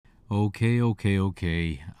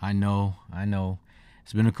Okay. I know.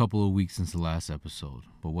 It's been a couple of weeks since the last episode,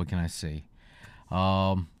 but what can I say?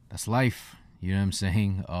 That's life. You know what I'm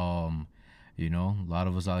saying? A lot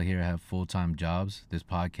of us out here have full-time jobs. This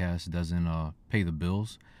podcast doesn't pay the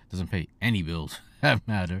bills, doesn't pay any bills that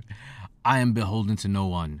matter. I am beholden to no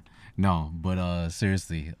one. No, but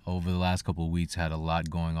seriously, over the last couple of weeks had a lot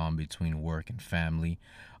going on between work and family.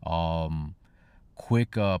 Um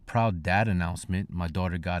Quick proud dad announcement. My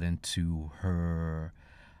daughter got into her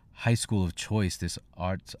high school of choice, this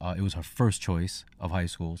art it was her first choice of high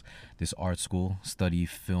schools, this art school, study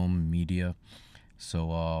film media.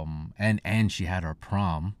 And she had her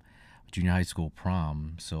prom, junior high school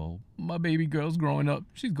prom. So my baby girl's growing up,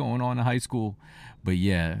 she's going on to high school. But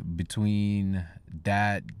yeah, between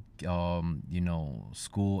that,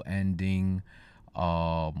 school ending,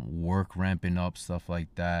 work ramping up, stuff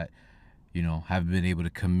like that, have been able to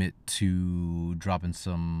commit to dropping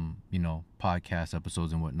some, podcast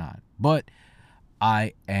episodes and whatnot. But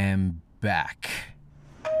I am back.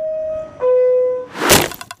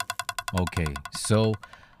 Okay, so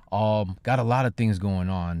got a lot of things going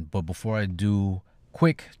on, but before I do,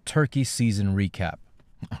 quick turkey season recap.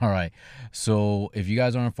 All right. So if you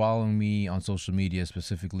guys aren't following me on social media,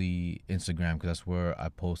 specifically Instagram, because that's where I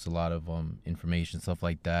post a lot of information, stuff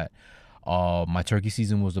like that. My turkey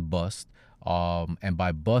season was a bust. And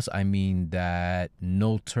by bust, I mean that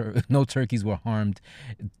no turkeys were harmed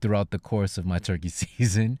throughout the course of my turkey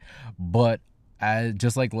season. But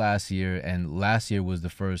just like last year, and last year was the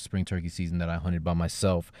first spring turkey season that I hunted by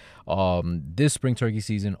myself. This spring turkey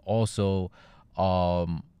season also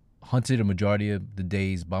hunted a majority of the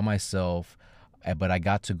days by myself, but I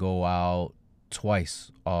got to go out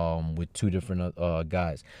twice with two different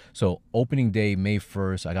guys. So opening day, May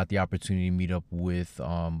 1st, I got the opportunity to meet up with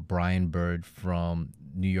Brian Bird from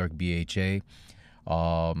New York BHA.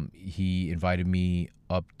 He invited me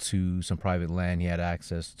up to some private land he had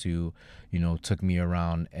access to, took me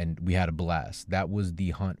around, and we had a blast. That was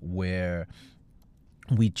the hunt where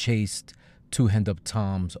we chased two hen-up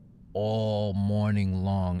toms all morning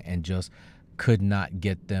long and just could not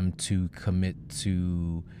get them to commit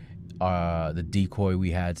to the decoy we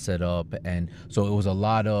had set up. And so it was a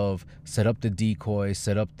lot of set up the decoy,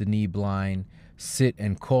 set up the knee blind, sit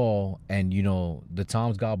and call, and the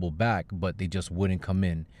toms gobbled back, but they just wouldn't come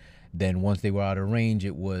in. Then once they were out of range,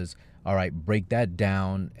 it was all right, break that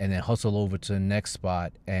down and then hustle over to the next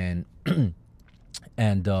spot and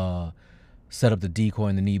and set up the decoy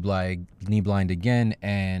and the knee blind again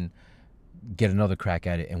and get another crack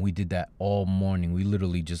at it. And we did that all morning. We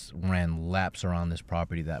literally just ran laps around this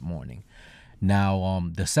property that morning. Now,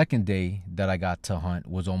 the second day that I got to hunt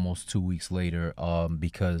was almost 2 weeks later,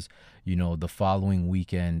 because, the following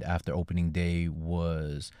weekend after opening day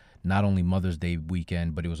was not only Mother's Day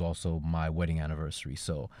weekend, but it was also my wedding anniversary.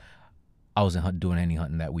 So I wasn't doing any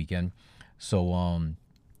hunting that weekend. So,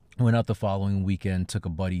 went out the following weekend, took a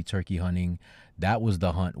buddy turkey hunting. That was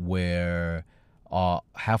the hunt where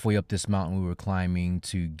halfway up this mountain we were climbing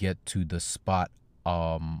to get to the spot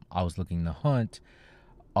I was looking to hunt.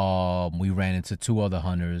 We ran into two other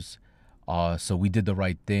hunters. So we did the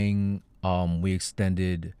right thing. We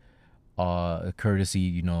extended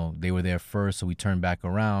courtesy. They were there first, so we turned back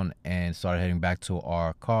around and started heading back to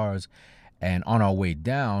our cars. And on our way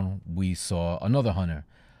down, we saw another hunter.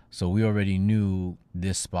 So we already knew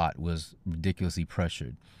this spot was ridiculously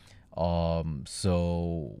pressured.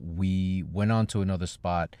 So we went on to another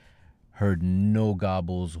spot, heard no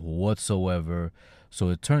gobbles whatsoever. So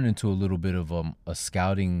it turned into a little bit of a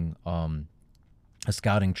scouting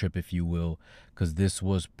trip, if you will, because this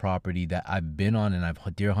was property that I've been on and I've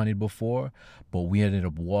deer hunted before, but we ended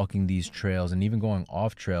up walking these trails and even going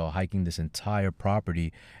off trail, hiking this entire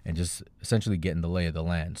property and just essentially getting the lay of the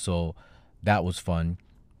land. So that was fun.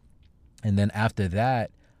 And then after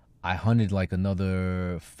that, I hunted like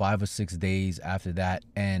another 5 or 6 days after that.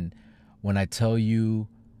 And when I tell you,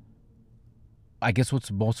 I guess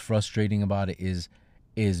what's most frustrating about it is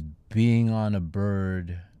being on a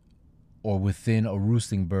bird or within a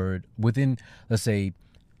roosting bird, within, let's say,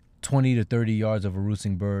 20 to 30 yards of a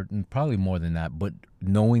roosting bird, and probably more than that, but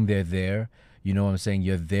knowing they're there, you know what I'm saying?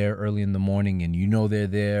 You're there early in the morning and they're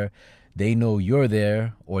there. They know you're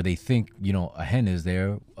there, or they think, a hen is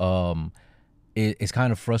there. It's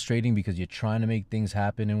kind of frustrating because you're trying to make things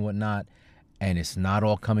happen and whatnot, and it's not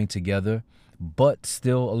all coming together, but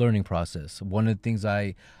still a learning process. One of the things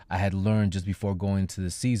I had learned just before going into the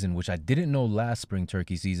season, which I didn't know last spring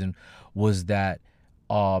turkey season, was that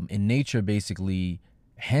in nature, basically,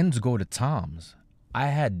 hens go to toms. I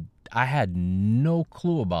had no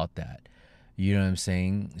clue about that. You know what I'm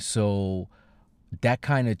saying? So that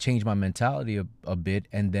kind of changed my mentality a bit.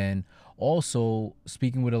 And then also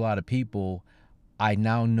speaking with a lot of people, I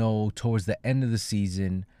now know towards the end of the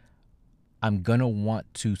season, I'm gonna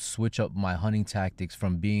want to switch up my hunting tactics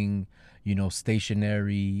from being,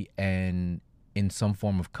 stationary and in some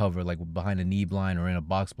form of cover, like behind a knee blind or in a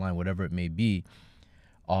box blind, whatever it may be,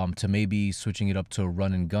 to maybe switching it up to a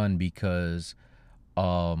run and gun because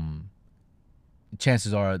um,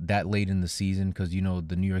 chances are that late in the season, because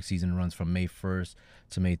the New York season runs from May 1st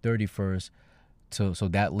to May 31st, so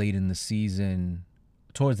that late in the season,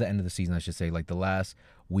 towards the end of the season, I should say, like the last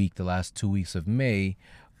week, the last 2 weeks of May,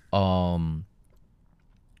 um,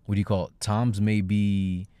 what do you call it? Toms may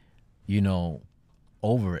be, you know,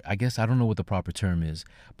 over it. I guess I don't know what the proper term is,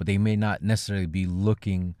 but they may not necessarily be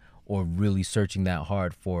looking or really searching that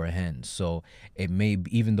hard for a hen. So it may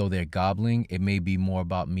be, even though they're gobbling, it may be more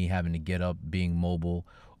about me having to get up, being mobile,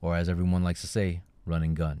 or as everyone likes to say, run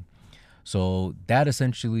and gun. So that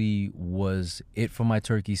essentially was it for my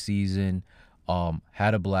turkey season.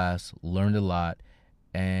 Had a blast, learned a lot,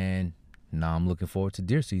 and now I'm looking forward to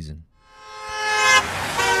deer season.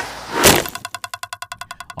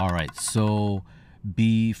 All right, so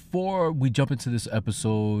before we jump into this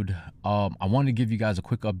episode, I want to give you guys a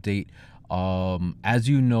quick update. As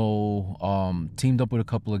you know, teamed up with a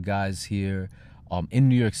couple of guys here in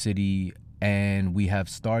New York City, and we have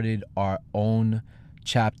started our own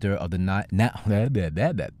chapter of the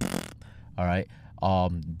all right.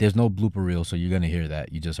 There's no blooper reel, so you're gonna hear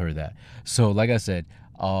that. You just heard that. So, like I said,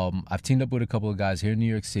 I've teamed up with a couple of guys here in New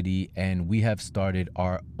York City, and we have started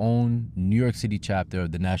our own New York City chapter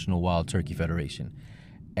of the National Wild Turkey Federation.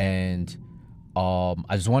 And I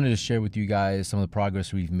just wanted to share with you guys some of the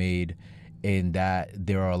progress we've made. In that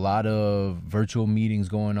there are a lot of virtual meetings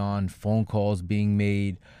going on, phone calls being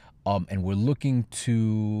made, and we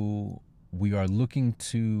are looking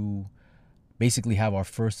to basically have our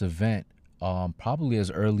first event probably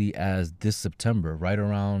as early as this September, right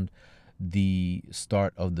around the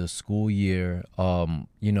start of the school year.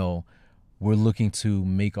 We're looking to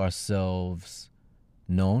make ourselves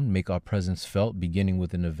known, make our presence felt, beginning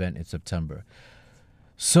with an event in September.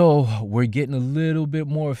 So we're getting a little bit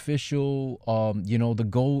more official. The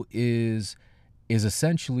goal is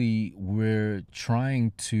essentially we're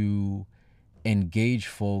trying to engage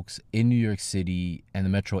folks in New York City and the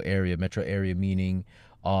metro area. Metro area meaning,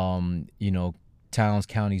 towns,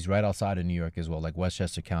 counties right outside of New York as well, like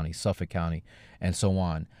Westchester County, Suffolk County, and so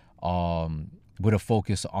on, with a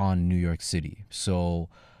focus on New York City. So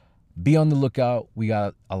be on the lookout. We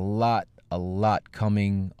got a lot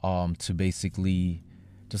coming to basically,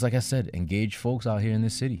 just like I said, engage folks out here in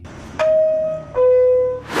this city.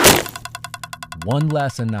 One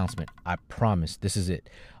last announcement. I promise this is it.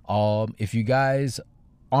 If you guys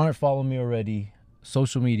aren't following me already,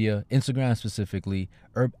 social media, Instagram specifically,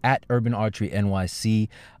 at Urban Archery NYC.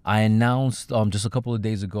 I announced just a couple of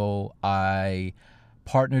days ago, I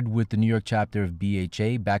partnered with the New York chapter of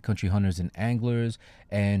BHA, Backcountry Hunters and Anglers,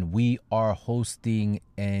 and we are hosting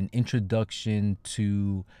an introduction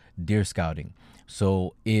to deer scouting.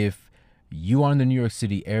 So if you are in the New York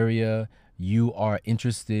City area, you are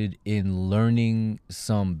interested in learning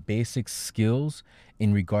some basic skills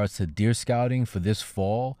in regards to deer scouting for this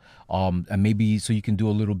fall, and maybe so you can do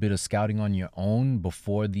a little bit of scouting on your own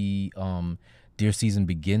before the deer season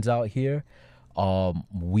begins out here,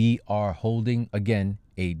 we are holding again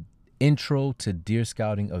a intro to deer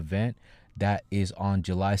scouting event that is on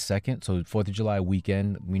July 2nd. So 4th of July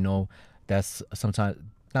weekend. We know that's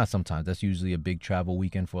not sometimes, that's usually a big travel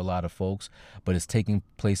weekend for a lot of folks, but it's taking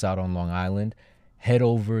place out on Long Island. Head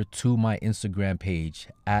over to my Instagram page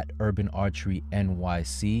at Urban Archery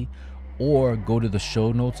NYC, or go to the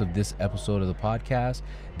show notes of this episode of the podcast.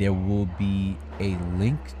 There will be a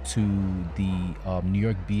link to the New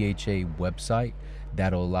York BHA website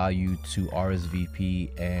that'll allow you to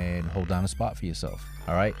RSVP and hold down a spot for yourself.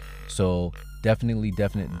 All right. So definitely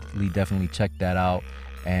check that out.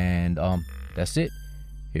 And that's it.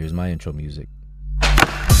 Here's my intro music.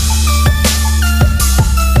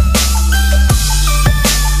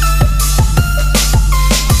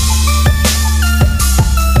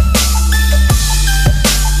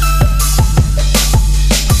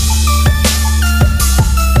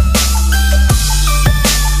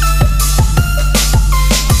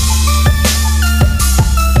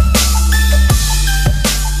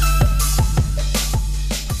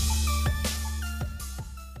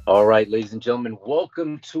 All right, ladies and gentlemen,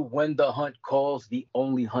 welcome to When the Hunt Calls, the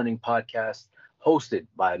only hunting podcast hosted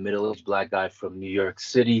by a middle-aged black guy from New York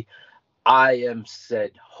City. I am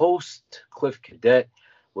said host, Cliff Cadet.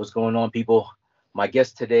 What's going on, people? My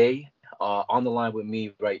guest today on the line with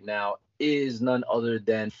me right now is none other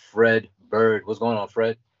than Fred Bird. What's going on,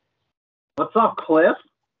 Fred? What's up, Cliff?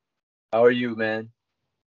 How are you, man?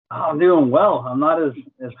 I'm doing well. I'm not as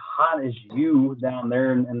hot as you down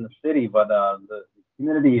there in the city, but the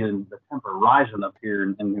humidity and the temperature rising up here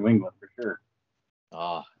in New England for sure.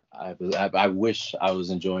 I wish I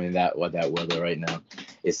was enjoying that weather right now.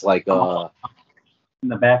 It's like In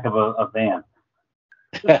the back of a van.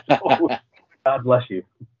 God bless you.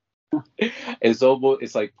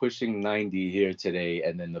 it's like pushing 90 here today,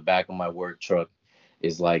 and then the back of my work truck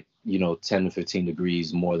is like 10 to 15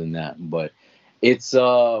 degrees more than that. But it's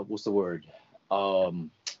what's the word?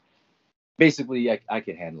 Basically, I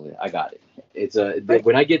can handle it. I got it. It's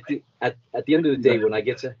when I get at the end of the day, when I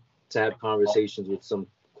get to have conversations with some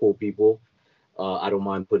cool people, I don't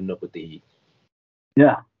mind putting up with the heat.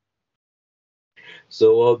 Yeah.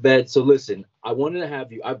 So, so listen, I've wanted to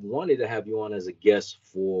have you on as a guest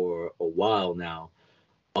for a while now.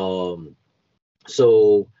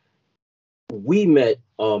 So we met.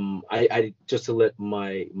 I just to let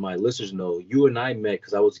my listeners know, you and I met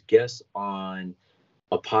because I was a guest on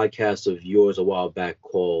a podcast of yours a while back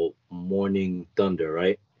called Morning Thunder,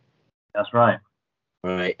 right? That's right.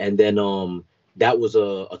 All right, and then that was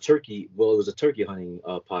a turkey. Well, it was a turkey hunting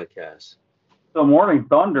podcast. So Morning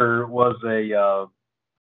Thunder was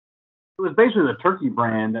it was basically the turkey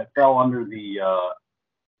brand that fell under the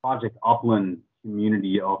Project Upland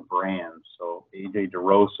community of brands. So AJ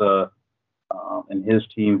DeRosa and his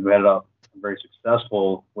team, who ended up very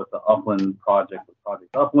successful with the Upland project, with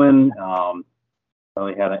Project Upland.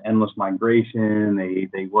 They had an endless migration.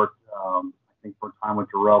 They worked, I think, for a time with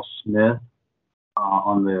Jarrell Smith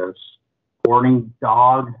on the Sporting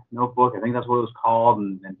Dog Notebook. I think that's what it was called,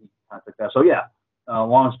 and he kind of took that. So yeah,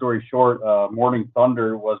 long story short, Morning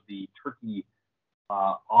Thunder was the turkey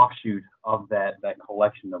offshoot of that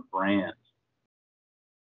collection of brands.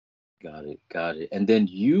 Got it. And then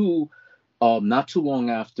you, not too long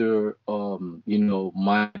after,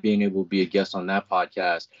 my being able to be a guest on that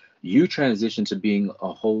podcast, you transitioned to being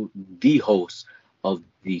the host of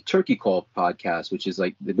the Turkey Call podcast, which is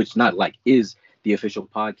is the official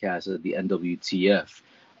podcast of the NWTF.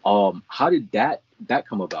 How did that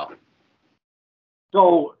come about?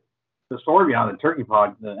 So the story behind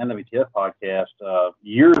the the NWTF podcast,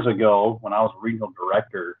 years ago when I was regional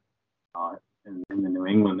director in the New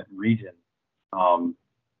England region,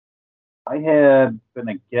 I had been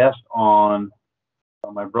a guest on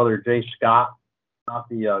my brother Jay Scott, not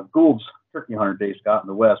the Gould's turkey hunter Jay Scott in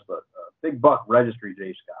the West, but Big Buck Registry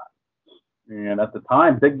Jay Scott. And at the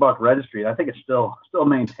time, Big Buck Registry, I think it still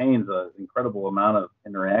maintains an incredible amount of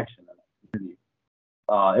interaction in the community.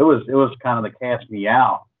 It was kind of the catch me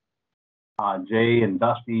out. Jay and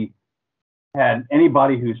Dusty had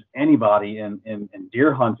anybody who's anybody in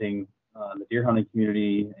deer hunting, the deer hunting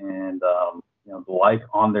community, and the like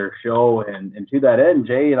on their show. And to that end,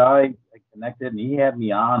 Jay and I connected, and he had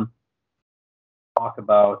me on talk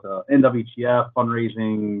about NWTF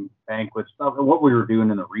fundraising, banquets, stuff, and what we were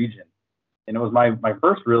doing in the region. And it was my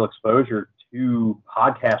first real exposure to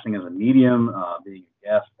podcasting as a medium, being a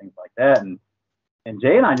guest, things like that. And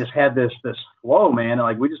Jay and I just had this flow, man.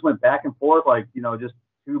 Like we just went back and forth, just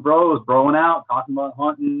two bros broing out, talking about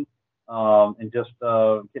hunting, and just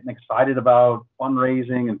getting excited about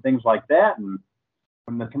fundraising and things like that. And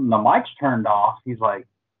when the mics turned off, he's like,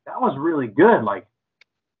 "That was really good. Like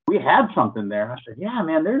we had something there." I said, "Yeah,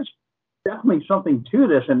 man, there's definitely something to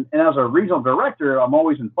this." And as a regional director, I'm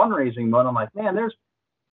always in fundraising mode. I'm like, man, there's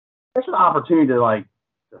an opportunity to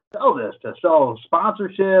sell this, to sell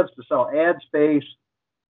sponsorships, to sell ad space.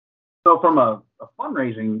 So from a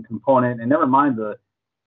fundraising component, and never mind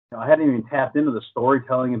I hadn't even tapped into the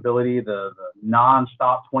storytelling ability, the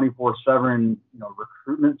nonstop 24/7,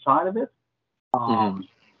 recruitment side of it.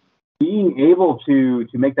 Being able to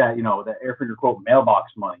make that, that air figure quote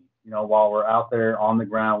mailbox money, while we're out there on the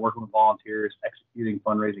ground working with volunteers, executing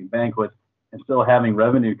fundraising banquets, and still having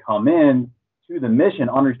revenue come in to the mission,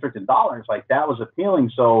 unrestricted dollars, like that was appealing.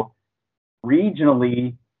 So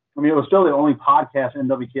regionally, I mean, it was still the only podcast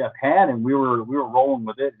NWTF had, and we were rolling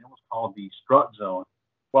with it, and it was called the Strut Zone.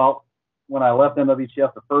 Well, when I left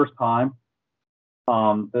NWTF the first time,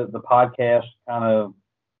 the podcast kind of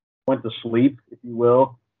went to sleep, if you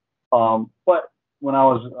will. But when I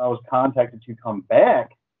was contacted to come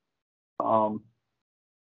back, our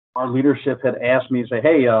leadership had asked me to say,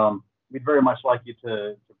 "Hey, we'd very much like you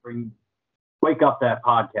to wake up that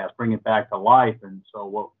podcast, bring it back to life." And so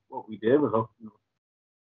what we did was,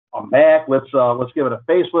 I'm back. Let's give it a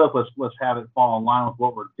facelift. Let's have it fall in line with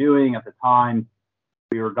what we're doing. At the time,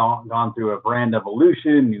 we were gone through a brand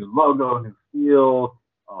evolution, new logo, new feel.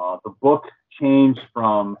 The book changed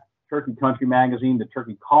from Turkey Country magazine to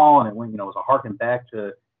Turkey Call, and it went, it was a harken back to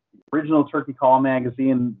the original Turkey Call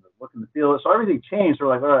magazine, the look and the feel. So everything changed. So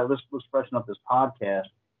we're like, all right, let's freshen up this podcast.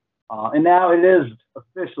 And now it is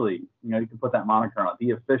officially, you can put that moniker on,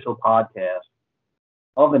 the official podcast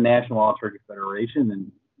of the National Wild Turkey Federation,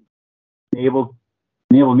 and enable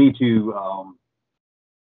me to,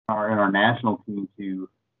 our national team to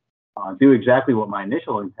do exactly what my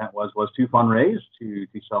initial intent was to fundraise, to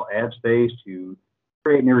sell ad space, to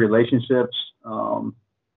create new relationships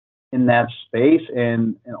in that space,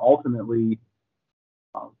 and ultimately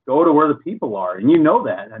go to where the people are. And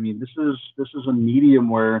that. I mean, this is a medium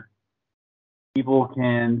where people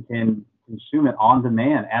can consume it on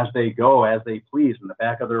demand as they go, as they please, in the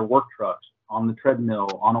back of their work trucks, on the treadmill,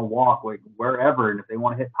 on a walk, wherever. And if they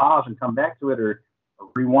want to hit pause and come back to it, or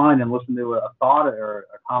rewind and listen to a thought or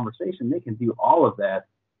a conversation, they can do all of that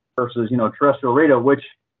versus, terrestrial radio, which,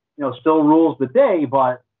 still rules the day,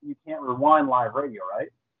 but you can't rewind live radio,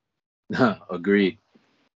 right? Agreed.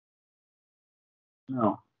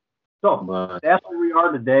 No. So that's where we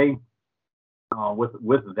are today with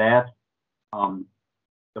that.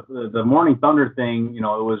 The Morning Thunder thing, it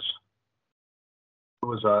was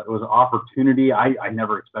an opportunity. I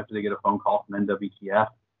never expected to get a phone call from NWTF.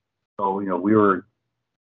 So, we were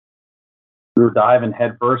diving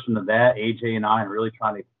headfirst into that, AJ and I, really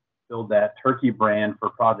trying to build that turkey brand for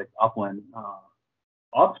Project Upland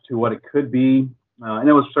up to what it could be. And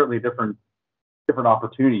it was certainly a different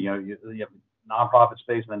opportunity. You have nonprofit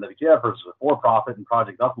space in NWTF versus a for-profit and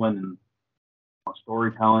Project Upland, and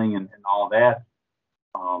storytelling and all of that.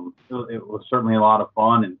 It was certainly a lot of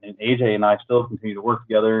fun, and AJ and I still continue to work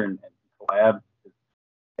together and collab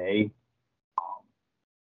today.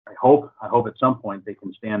 I hope at some point they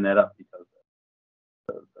can stand that up, because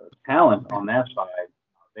the talent on that side,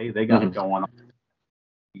 they got it going on.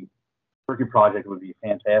 The Turkey Project would be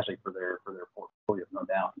fantastic for their portfolio, no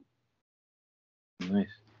doubt. Nice.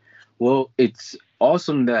 Well, it's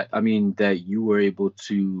awesome that you were able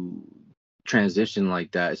to transition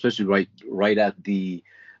like that, especially right at the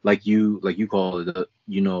like you call it, the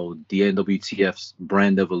NWTF's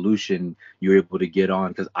brand evolution. You were able to get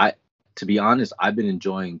on, because to be honest, I've been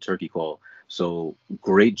enjoying Turkey Call. So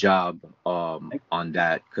great job on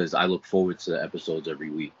that, because I look forward to the episodes every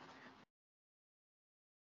week.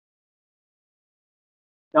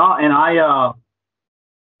 No, and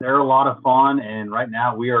they're a lot of fun, and right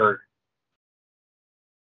now we are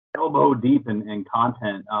elbow deep in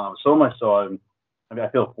content. So much so, I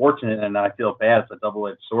feel fortunate and I feel bad. It's a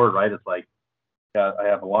double-edged sword, right? It's like I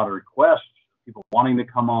have a lot of requests, people wanting to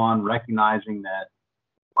come on, recognizing that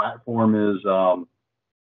platform is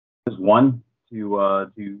one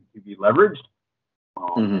to be leveraged,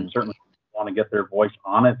 and certainly want to get their voice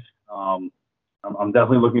on it. I'm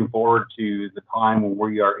definitely looking forward to the time when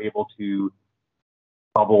we are able to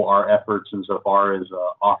double our efforts insofar as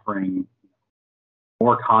offering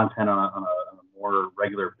more content on a more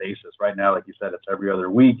regular basis. Right now, like you said, it's every other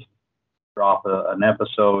week, drop an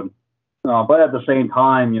episode. But at the same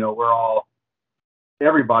time,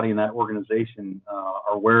 everybody in that organization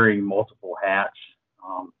are wearing multiple hats,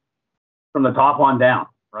 from the top on down,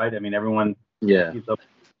 right? I mean, everyone. Yeah. You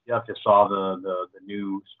just saw the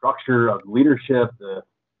new structure of leadership, the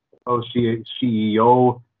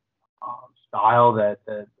co-CEO style that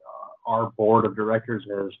our board of directors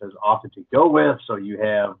has opted to go with. So you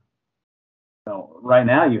have, right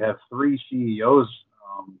now you have 3 CEOs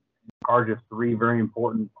in charge of 3 very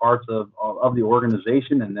important parts of the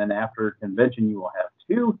organization, and then after convention you will have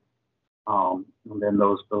 2, and then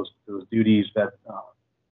those duties that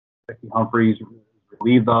Becky Humphreys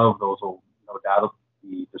relieved of, those will no doubt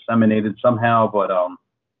be disseminated somehow. But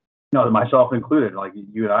myself included, like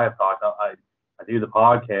you and I have talked, I do the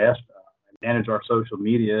podcast, I manage our social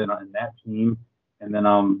media and that team, and then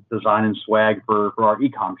I'm designing swag for our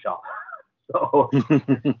e-com shop. So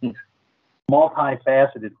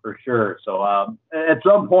multifaceted for sure. So at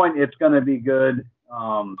some point it's going to be good.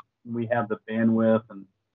 We have the bandwidth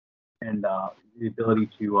and the ability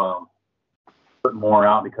to put more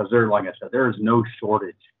out, because like I said, there is no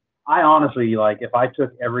shortage. I honestly, if I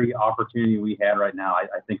took every opportunity we had right now,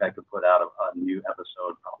 I think I could put out a new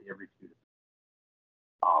episode probably every 2 days.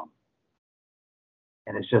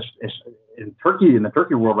 And it's in the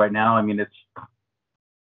turkey world right now. I mean, if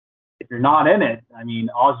you're not in it, I mean,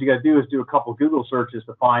 all you got to do is do a couple Google searches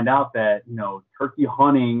to find out that, turkey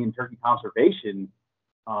hunting and turkey conservation,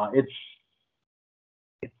 it's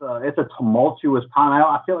a tumultuous time.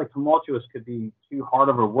 I feel like tumultuous could be too hard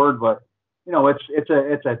of a word, but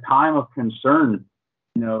it's a time of concern.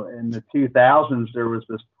 In the 2000s, there was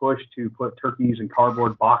this push to put turkeys in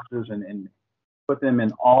cardboard boxes and put them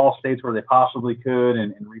in all states where they possibly could,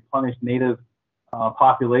 and replenish native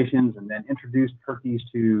populations, and then introduce turkeys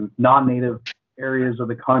to non-native areas of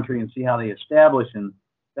the country and see how they establish. And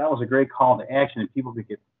that was a great call to action, and people could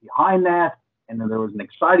get behind that. And then there was an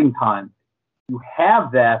exciting time. You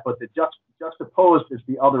have that, but the juxtaposed is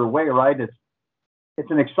the other way, right?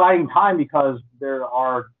 It's an exciting time because there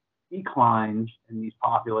are declines in these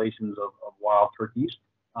populations of wild turkeys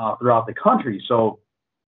throughout the country. So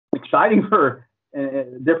exciting for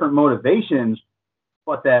different motivations,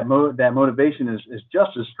 but that motivation is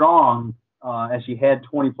just as strong as you had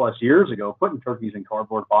 20 plus years ago, putting turkeys in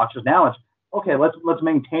cardboard boxes. Now it's okay. Let's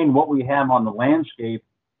maintain what we have on the landscape,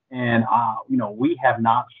 and we have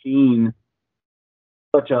not seen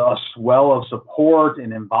such a swell of support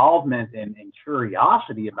and involvement and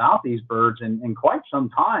curiosity about these birds in quite some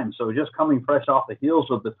time. So just coming fresh off the heels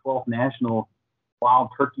of the 12th National Wild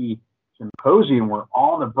Turkey Symposium, where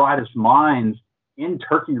all the brightest minds in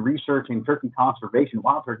turkey research and turkey conservation,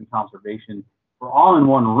 wild turkey conservation, were all in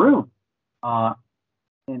one room.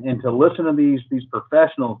 And to listen to these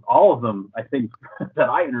professionals, all of them, I think, that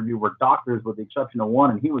I interviewed were doctors with the exception of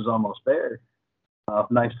one, and he was almost there.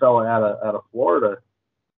 Nice fellow out of Florida.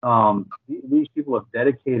 These people have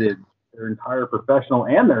dedicated their entire professional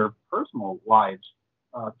and their personal lives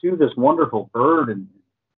to this wonderful bird, and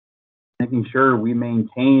making sure we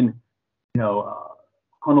maintain,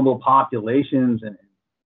 huntable populations and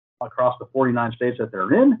across the 49 states that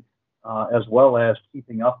they're in, as well as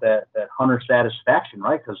keeping up that hunter satisfaction,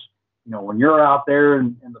 right? Because when you're out there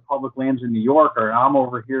in the public lands in New York, or I'm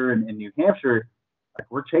over here in New Hampshire, like,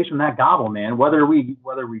 we're chasing that gobble, man. Whether we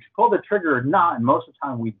pull the trigger or not, and most of the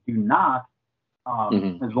time we do not.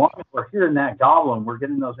 As long as we're hearing that gobble and we're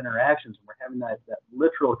getting those interactions and we're having that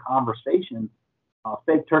literal conversation,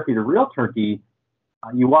 fake turkey to real turkey,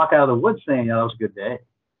 you walk out of the woods saying, that was a good day.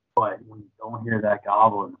 But when you don't hear that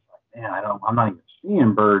gobble, and it's like, man, I'm not even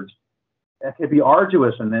seeing birds, that could be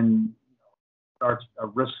arduous. And then starts a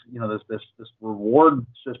risk, this reward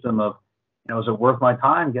system of, is it worth my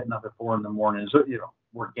time getting up at 4 a.m? Is it,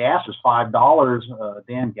 where gas is $5 a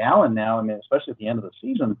damn gallon now? I mean, especially at the end of the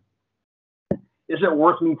season, is it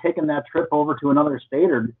worth me taking that trip over to another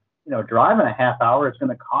state, or driving a half hour? It's going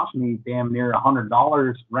to cost me damn near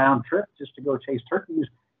 $100 round trip just to go chase turkeys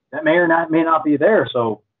that may not be there.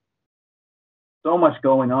 So much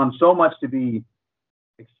going on, so much to be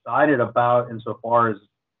excited about insofar as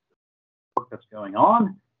work that's going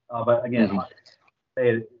on. But again,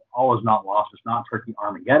 all is not lost. It's not turkey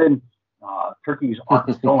Armageddon. Turkeys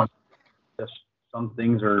aren't going. Just some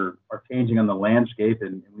things are changing on the landscape,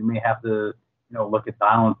 and we may have to look at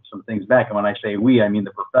dialing some things back. And when I say we, I mean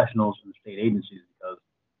the professionals and the state agencies, because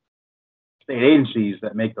state agencies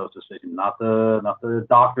that make those decisions, not the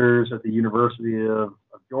doctors at the University of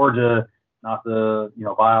Georgia, not the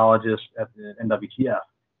biologists at the NWTF.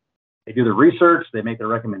 They do the research, they make their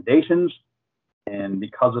recommendations, and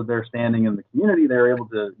because of their standing in the community, they're able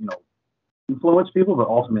to influence people. But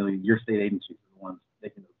ultimately, your state agencies are the ones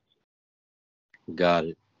making those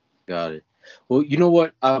decisions. Got it. Well, you know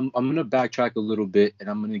what? I'm going to backtrack a little bit, and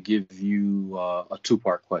I'm going to give you a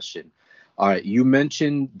two-part question. All right. You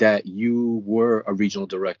mentioned that you were a regional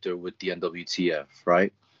director with the NWTF,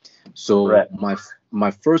 right? So Correct. my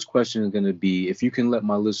first question is going to be, if you can let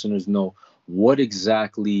my listeners know what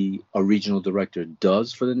exactly a regional director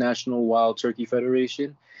does for the National Wild Turkey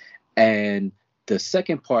Federation, and the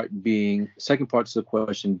second part to the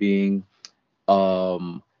question being,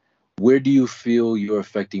 where do you feel you're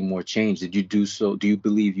affecting more change? Did you do so? Do you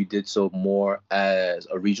believe you did so more as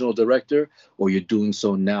a regional director, or you're doing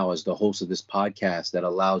so now as the host of this podcast that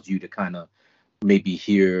allows you to kind of maybe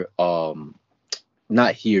hear,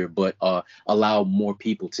 not hear, but allow more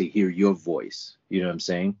people to hear your voice? You know what I'm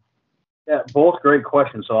saying? Yeah, both great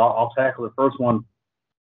questions. So I'll tackle the first one.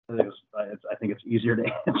 I think it's easier to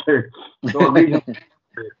answer. So a region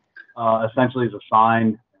essentially is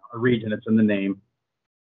assigned a region. It's in the name,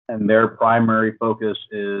 and their primary focus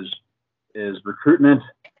is recruitment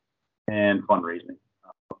and fundraising.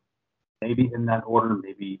 Maybe in that order,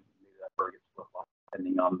 maybe that bird gets flipped off,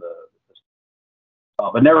 depending on the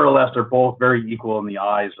system. But nevertheless, they're both very equal in the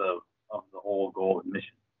eyes of the whole goal and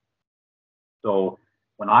mission. So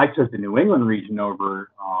when I took the New England region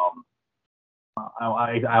over,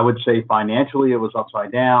 I would say financially it was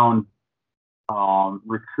upside down.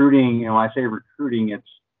 Recruiting, when I say recruiting, it's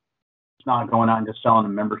not going out and just selling a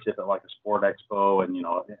membership at like a sport expo and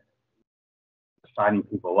signing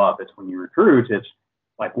people up. It's when you recruit, it's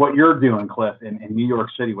like what you're doing, Cliff, in New York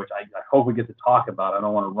City, which I hope we get to talk about. I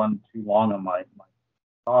don't want to run too long on my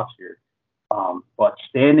thoughts here, but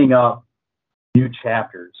standing up new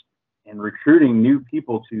chapters and recruiting new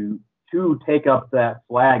people to take up that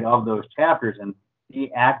flag of those chapters and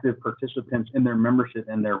be active participants in their membership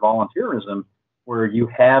and their volunteerism, where you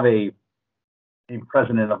have a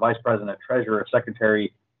president, a vice president, a treasurer, a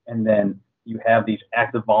secretary, and then you have these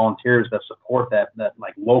active volunteers that support that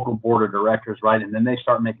like local board of directors, right? And then they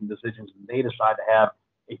start making decisions and they decide to have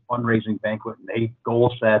a fundraising banquet and they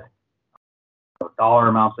goal set dollar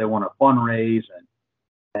amounts they want to fundraise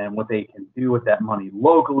and what they can do with that money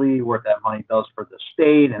locally, what that money does for the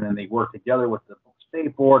state, and then they work together with the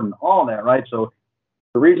state board and all that, right? So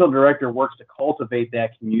the regional director works to cultivate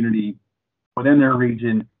that community within their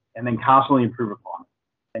region and then constantly improve upon it.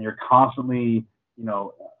 And you're constantly,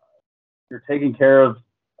 you're taking care of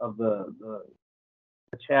the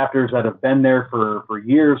chapters that have been there for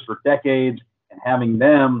years, for decades, and having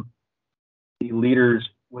them be leaders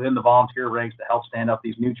within the volunteer ranks to help stand up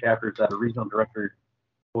these new chapters that a regional director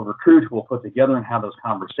will recruit, will put together and have those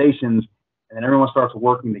conversations. And then everyone starts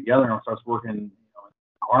working together and starts working in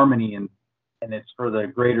harmony, and it's for the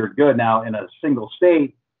greater good. Now, in a single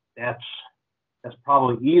state, that's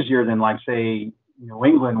probably easier than, like, say, New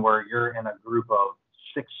England, where you're in a group of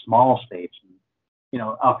 6 small states.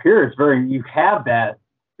 Up here, it's you have that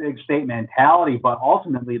big state mentality, but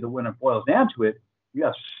ultimately, when it boils down to it, you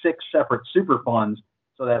have 6 separate super funds.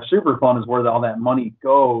 So that super fund is where all that money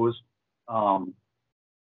goes. A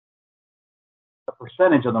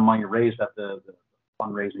percentage of the money raised at the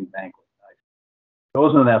fundraising banquet, right,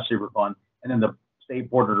 goes into that super fund, and then the state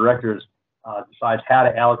board of directors decides how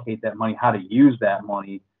to allocate that money, how to use that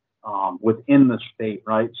money within the state,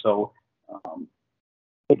 right? So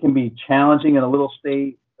it can be challenging in a little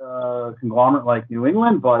state conglomerate like New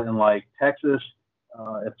England, but in like Texas,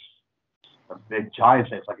 it's a big giant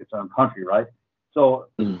state. It's like its own country, right? So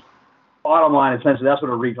bottom line, essentially, that's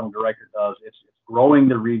what a regional director does. It's growing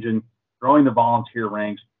the region, growing the volunteer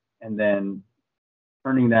ranks, and then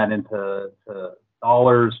turning that into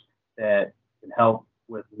dollars that can help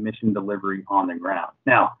with mission delivery on the ground.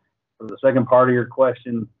 Now, for the second part of your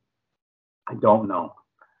question, I don't know.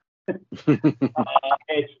 It's,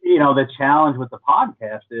 the challenge with the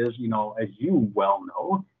podcast is, as you well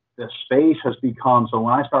know, the space has become, so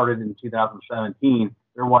when I started in 2017,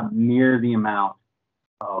 there wasn't near the amount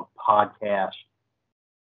of podcasts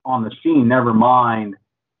on the scene, never mind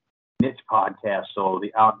niche podcasts, so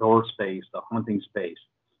the outdoor space, the hunting space.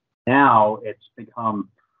 Now it's become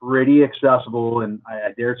pretty accessible and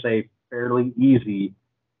I dare say fairly easy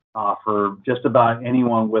for just about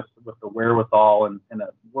anyone with the wherewithal and a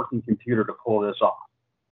working computer to pull this off.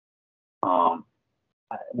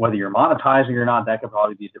 Whether you're monetizing or not, that could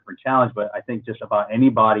probably be a different challenge, but I think just about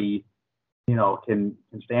anybody, can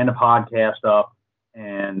stand a podcast up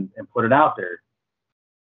and put it out there.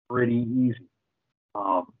 Pretty easy.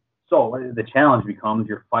 So the challenge becomes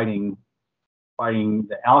you're fighting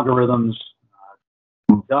the algorithms,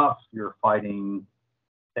 you're fighting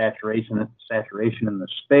saturation in the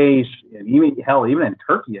space, and even in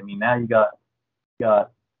Turkey. I mean, now you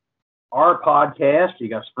got our podcast, you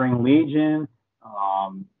got Spring Legion,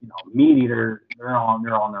 Meat Eater. They're on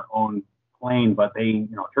their own plane, but they,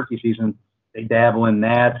 turkey season, they dabble in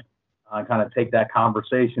that, kind of take that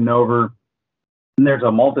conversation over. And there's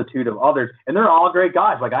a multitude of others, and they're all great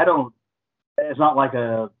guys. Like, it's not like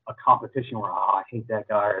a competition where, I hate that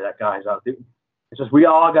guy or that guy's out. It's just, we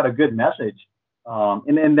all got a good message.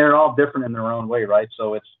 And then they're all different in their own way, right?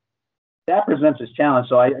 So that presents this challenge.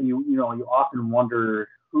 So you often wonder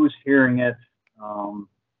who's hearing it.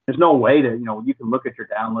 There's no way to, you can look at your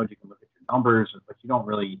downloads, you can look at your numbers, but you don't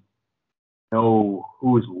really know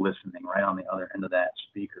who's listening right on the other end of that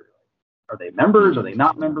speaker. Are they members? Are they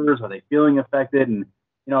not members? Are they feeling affected? And,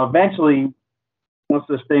 eventually, once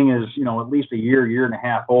this thing is, at least a year and a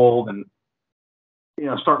half old, and,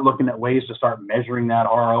 start looking at ways to start measuring that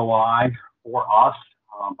ROI for us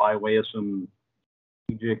by way of some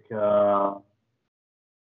strategic, we're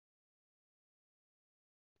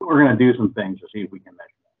going to do some things to see if we can measure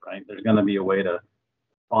that, right? There's going to be a way to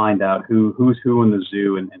find out who's who in the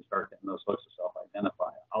zoo and start getting those folks to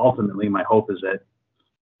self-identify. Ultimately, my hope is that,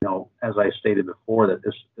 as I stated before, that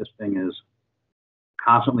this thing is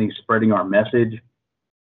constantly spreading our message,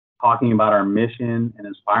 talking about our mission, and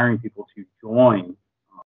inspiring people to join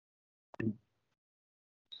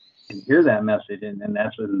and hear that message. And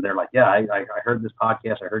that's when they're like, yeah, I heard this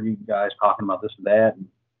podcast. I heard you guys talking about this and that. And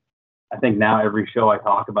I think now every show I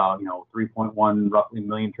talk about, 3.1 roughly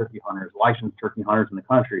million turkey hunters, licensed turkey hunters in the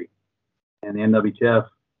country. And the NWTF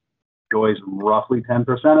enjoys roughly 10%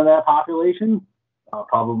 of that population,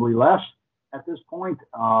 probably less at this point.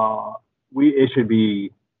 It should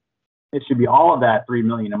be all of that 3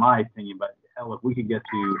 million, in my opinion. But hell, if we could get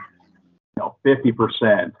to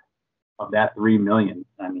 50% of that 3 million.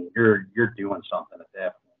 I mean, you're doing something at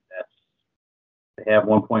that point. They have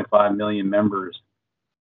 1.5 million members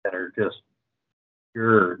that are just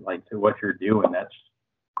pure like to what you're doing. That's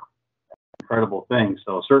an incredible thing.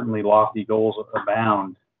 So certainly lofty goals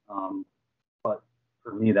abound. But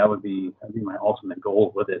for me, that'd be my ultimate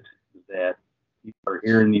goal with it, is that people are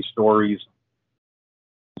hearing these stories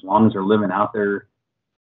as long as they're living out their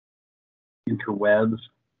interwebs,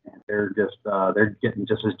 and they're getting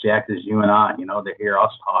just as jacked as you and I. They hear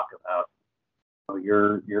us talk about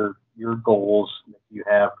your goals that you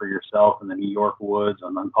have for yourself in the New York woods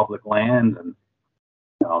on public lands, and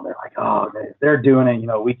they're like, oh, if they're doing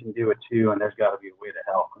it, we can do it too, and there's got to be a way to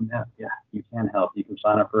help. And yeah, you can help. You can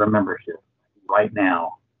sign up for a membership right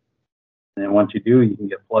now, and then once you do, you can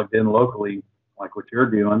get plugged in locally, like what you're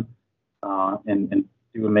doing, and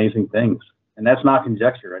do amazing things. And that's not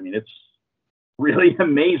conjecture. I mean, it's really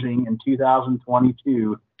amazing in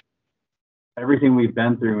 2022, everything we've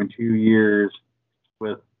been through in 2 years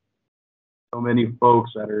with so many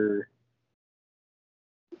folks that are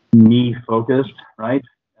me focused, right?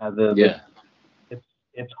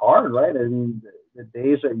 It's hard, right? I mean, the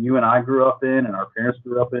days that you and I grew up in and our parents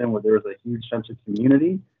grew up in, where there was a huge sense of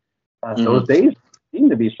community, those days seem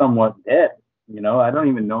to be somewhat dead. I don't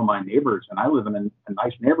even know my neighbors, and I live in a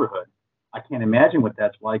nice neighborhood. I can't imagine what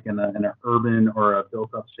that's like in an urban or a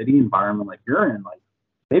built-up city environment like you're in. Like,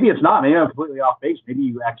 maybe it's not. Maybe I'm completely off base. Maybe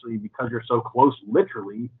you actually, because you're so close,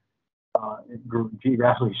 literally,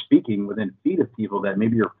 geographically speaking, within feet of people, that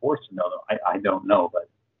maybe you're forced to know them. I don't know, but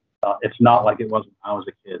it's not like it was when I was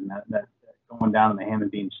a kid. And that going down in the ham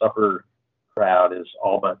and bean supper crowd is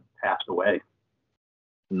all but passed away.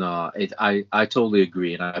 No, I totally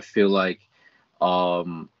agree, and I feel like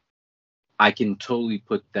I can totally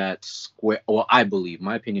put that square. Well, I believe,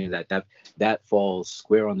 my opinion, that falls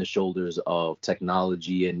square on the shoulders of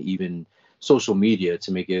technology and even social media,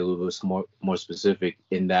 to make it a little bit more specific,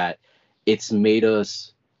 in that it's made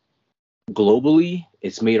us globally,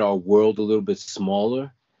 it's made our world a little bit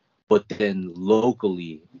smaller, but then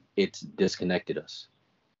locally, it's disconnected us.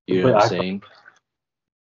 You know what I'm saying?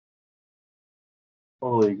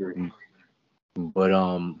 Totally agree.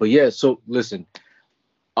 But yeah. So listen.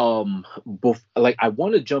 I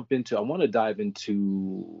want to dive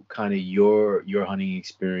into kind of your hunting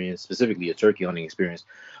experience, specifically your turkey hunting experience.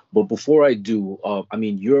 But before I do, I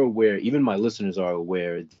mean, you're aware, even my listeners are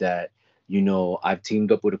aware that, I've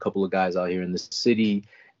teamed up with a couple of guys out here in the city,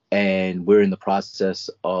 and we're in the process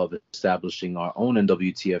of establishing our own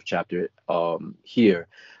NWTF chapter here.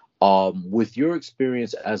 With your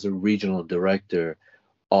experience as a regional director,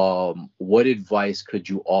 what advice could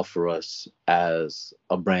you offer us as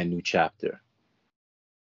a brand new chapter?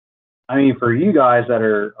 I mean, for you guys that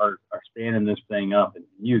are standing this thing up, and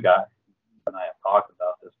you guys and I have talked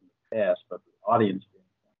about this in the past, but the audience,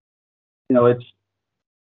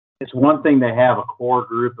 it's one thing to have a core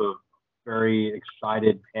group of very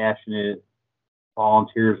excited, passionate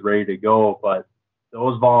volunteers ready to go, but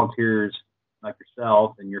those volunteers, like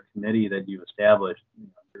yourself and your committee that you've established,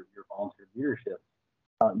 your volunteer leadership,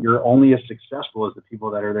 you're only as successful as the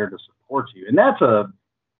people that are there to support you. And that's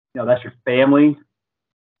that's your family,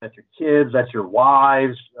 that's your kids, that's your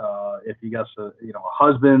wives. If you got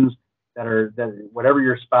husbands that whatever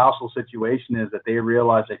your spousal situation is, that they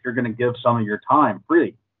realize that you're going to give some of your time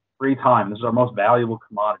free time. This is our most valuable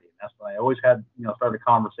commodity. And that's why I always had, started a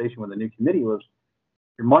conversation with the new committee was,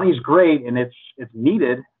 your money's great and it's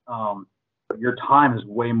needed, but your time is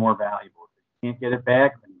way more valuable. If you can't get it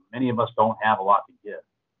back, and many of us don't have a lot to give.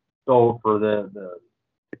 So for the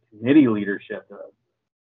committee leadership,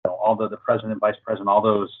 all the president, vice president, all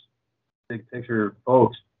those big picture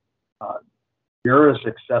folks, you're as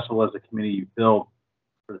successful as the committee you build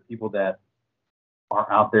for the people that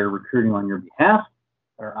are out there recruiting on your behalf,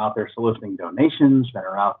 that are out there soliciting donations, that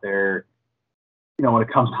are out there, when it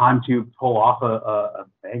comes time to pull off a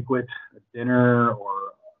banquet, a dinner,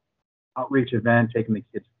 or outreach event, taking the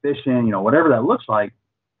kids fishing, whatever that looks like.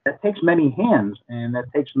 That takes many hands and that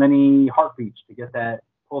takes many heartbeats to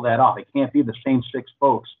pull that off. It can't be the same 6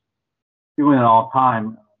 folks doing it all the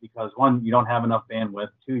time, because 1, you don't have enough bandwidth.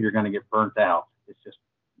 2, you're going to get burnt out. You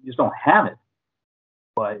just don't have it.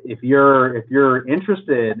 But if you're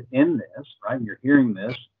interested in this, right, and you're hearing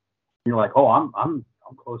this, you're like, oh, I'm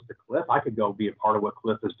close to Cliff. I could go be a part of what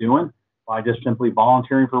Cliff is doing by just simply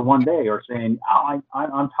volunteering for one day, or saying, oh,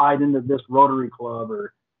 I'm tied into this Rotary Club,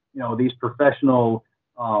 or these professional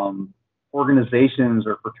organizations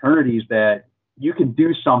or fraternities, that you can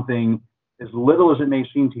do something as little as it may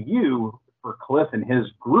seem to you. For Cliff and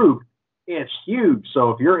his group, it's huge. So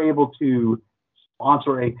if you're able to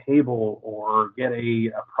sponsor a table or get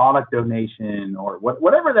a product donation or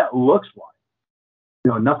whatever that looks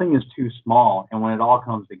like. Nothing is too small. And when it all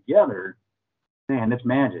comes together, man, it's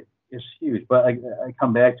magic. It's huge. But I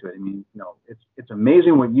come back to it. I mean, it's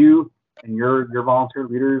amazing what you and your volunteer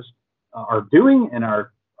leaders are doing and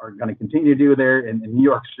are going to continue to do there in New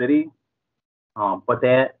York City. But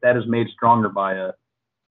that is made stronger by a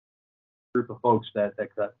group of folks that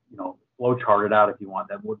flow charted out, if you want,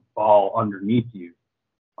 that would fall underneath you,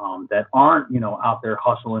 that aren't, out there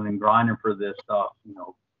hustling and grinding for this stuff,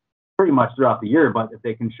 pretty much throughout the year. But if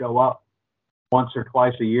they can show up once or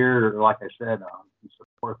twice a year, or like I said,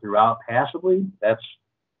 support throughout passively, that's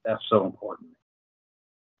so important.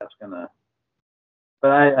 That's gonna.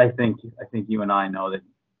 But I think you and I know that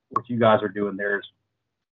what you guys are doing there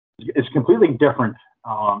is completely different,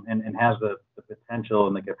 and has the potential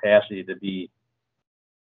and the capacity to be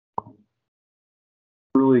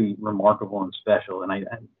really remarkable and special. And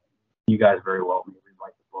you guys very well maybe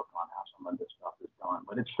write the book on how some of this stuff is done.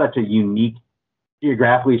 But it's such a unique,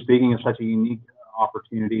 geographically speaking, it's such a unique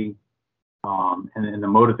opportunity, and the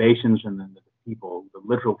motivations and the people, the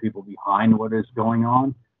literal people behind what is going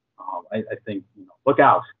on. I think look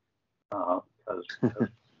out, because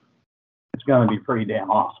it's going to be pretty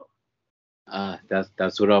damn awesome.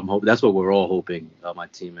 That's what I'm hoping. That's what we're all hoping. My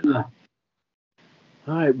team and I.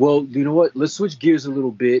 All right. Well, you know what? Let's switch gears a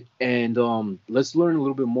little bit and let's learn a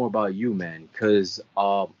little bit more about you, man. Because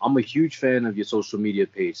I'm a huge fan of your social media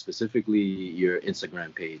page, specifically your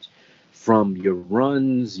Instagram page. From your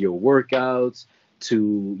runs, your workouts,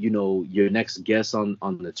 to your next guest on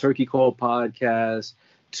the Turkey Call podcast,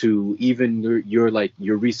 to even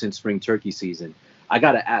your recent spring turkey season. I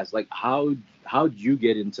gotta ask, how'd you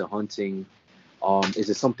get into hunting? Is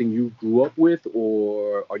it something you grew up with,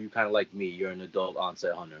 or are you kind of like me? You're an adult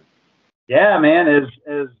onset hunter. Yeah, man.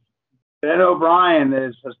 As Ben O'Brien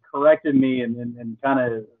has corrected me and kind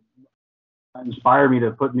of inspired me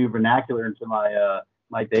to put new vernacular into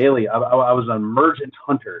my daily. I was an emergent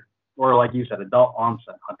hunter, or like you said, adult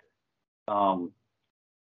onset hunter.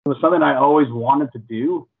 It was something I always wanted to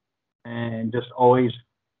do, and just always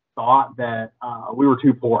thought that we were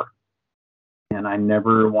too poor. And I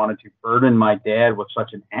never wanted to burden my dad with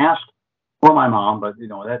such an ask, or my mom, but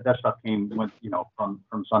that stuff came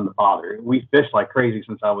from son to father. We fished like crazy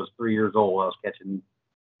since I was 3 years old. I was catching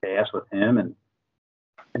bass with him and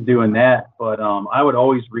doing that. But I would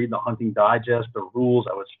always read the Hunting Digest, the rules.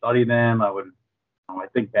 I would study them. I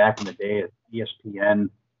think back in the day at ESPN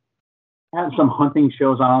had some hunting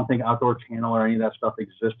shows. I don't think Outdoor Channel or any of that stuff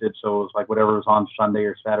existed. So it was like whatever was on Sunday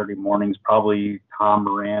or Saturday mornings, probably Tom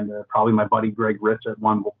Miranda, probably my buddy Greg Ritz at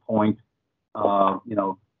one point.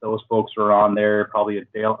 Those folks were on there. Probably a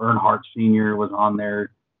Dale Earnhardt Sr. was on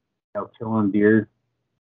there, killing deer.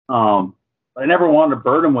 But I never wanted to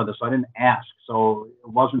burden with it, so I didn't ask. So it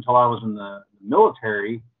wasn't until I was in the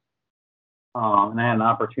military, and I had an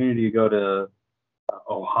opportunity to go to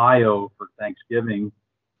Ohio for Thanksgiving,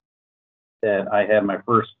 that I had my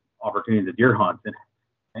first opportunity to deer hunt. And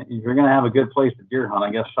if you're going to have a good place to deer hunt, I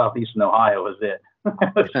guess southeastern Ohio is it.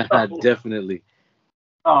 So, definitely.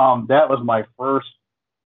 That was my first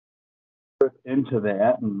trip into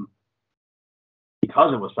that. And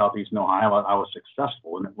because it was southeastern Ohio, I was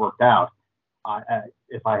successful and it worked out.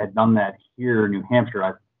 If I had done that here in New Hampshire,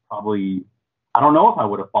 I don't know if I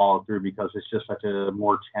would have followed through, because it's just such a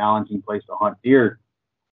more challenging place to hunt deer.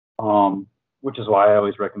 Which is why I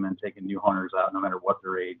always recommend taking new hunters out, no matter what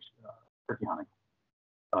their age, turkey hunting,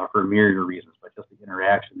 for a myriad of reasons, but just the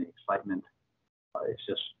interaction, the excitement.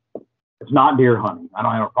 It's not deer hunting. I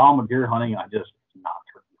don't have a problem with deer hunting. It's not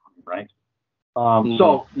turkey hunting, right?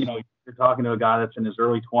 So, you're talking to a guy that's in his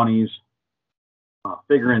early 20s,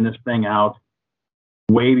 figuring this thing out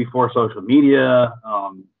way before social media.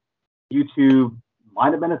 YouTube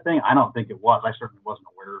might have been a thing. I don't think it was. I certainly wasn't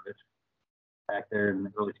aware of it back there in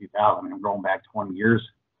the early 2000s. I mean, I'm going back 20 years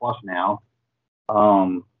plus now.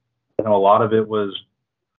 A lot of it was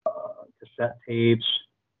cassette tapes,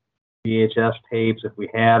 VHS tapes, if we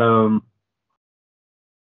had them.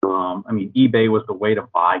 eBay was the way to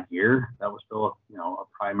buy gear. That was still a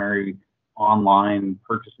primary online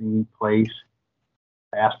purchasing place.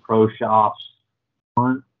 Bass Pro Shops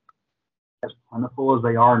weren't as plentiful as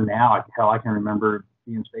they are now. I can remember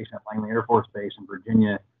being stationed at Langley Air Force Base in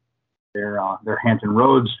Virginia. Their Hampton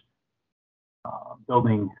Roads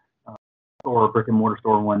building store, brick and mortar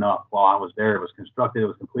store, went up while I was there. It was constructed, it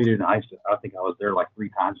was completed, and I think I was there like 3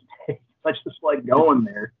 times a day. I just like going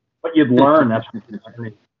there. But you'd learn. That's what you'd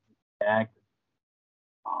learn.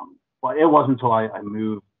 But it wasn't until I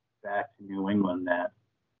moved back to New England that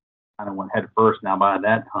kind of went head first. Now by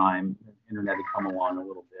that time, internet had come along a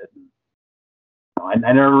little bit. And,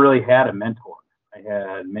 I never really had a mentor. I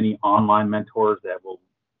had many online mentors that will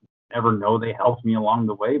never know they helped me along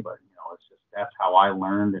the way, but it's just that's how I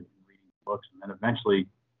learned and reading books, and then eventually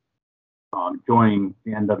joining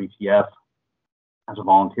the NWTF as a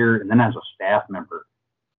volunteer and then as a staff member.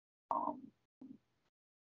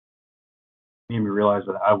 Made me realize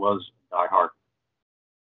that I was a diehard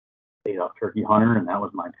paid-off turkey hunter, and that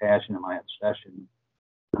was my passion and my obsession.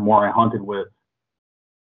 The more I hunted with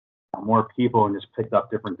more people and just picked up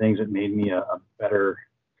different things, it made me a better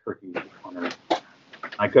turkey hunter.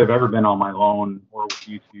 I could have ever been on my own or with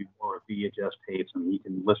YouTube or with VHS tapes. I mean, you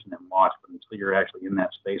can listen and watch, but until you're actually in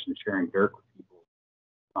that space and sharing dirt with people,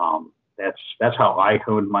 that's how I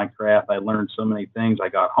honed my craft. I learned so many things. I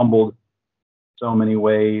got humbled so many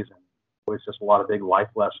ways, and it was just a lot of big life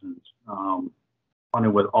lessons.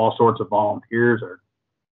 Hunted with all sorts of volunteers that are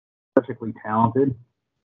perfectly talented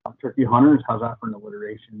turkey hunters. How's that for an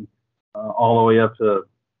alliteration? All the way up to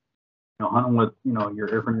hunting with your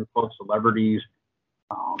different close celebrities.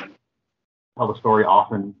 Tell the story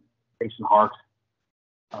often. Jason Hart,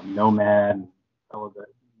 Nomad, fellow that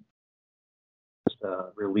just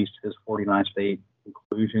released his 49 state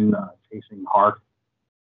conclusion, Chasing Hart,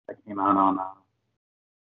 that came out on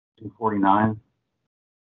 49.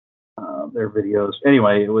 Their videos.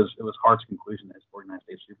 Anyway, it was Hart's conclusion that his 49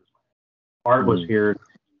 state super. Hart was here in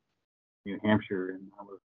New Hampshire, and I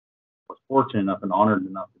was fortunate enough and honored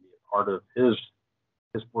enough to be a part of his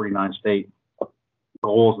 49 state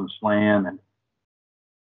goals and slam. And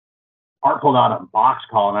Art pulled out a box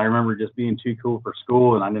call, and I remember just being too cool for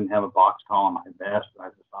school, and I didn't have a box call on my vest. I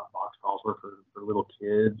just thought box calls were for little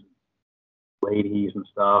kids, and ladies, and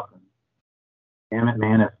stuff. And damn it,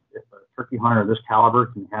 man, if a turkey hunter of this caliber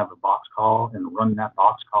can have a box call and run that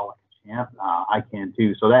box call like a champ, I can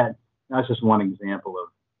too. So that's just one example of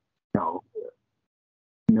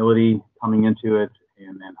humility coming into it,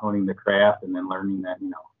 and then honing the craft, and then learning that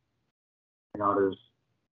you're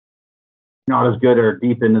not as good or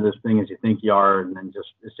deep into this thing as you think you are, and then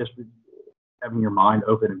it's just having your mind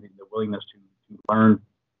open and the willingness to learn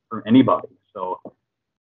from anybody. So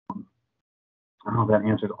I don't know if that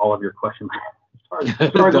answered all of your questions. Sorry,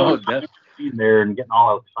 there and getting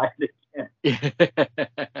all excited again.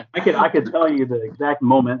 I could tell you the exact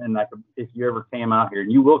moment, and if you ever came out here,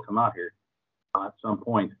 and you will come out here at some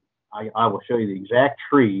point, I will show you the exact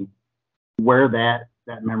tree where that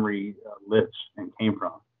memory lives and came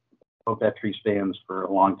from. I hope that tree stands for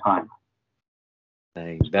a long time.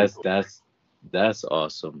 Dang, that's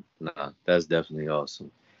awesome. Nah, that's definitely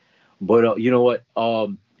awesome. But you know what?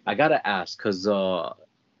 I gotta ask, because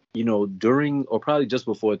during or probably just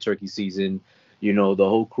before turkey season, the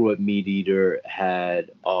whole crew at Meat Eater had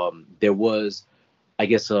there was, I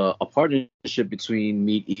guess, a partnership between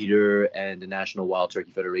Meat Eater and the National Wild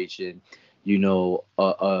Turkey Federation.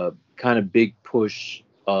 A kind of big push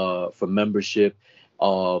for membership.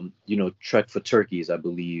 Trek for Turkeys, I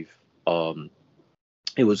believe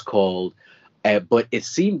it was called. But it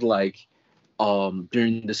seemed like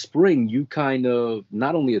during the spring, you kind of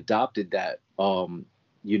not only adopted that,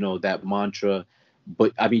 that mantra,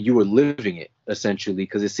 but I mean, you were living it essentially,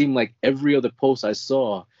 because it seemed like every other post I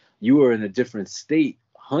saw, you were in a different state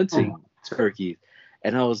hunting turkeys.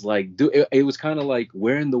 And I was like, dude, it was kind of like,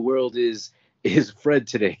 where in the world is Fred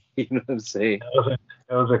today? You know what I'm saying?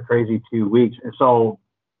 It was a crazy 2 weeks. And so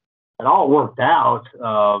it all worked out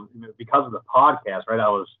because of the podcast, right? I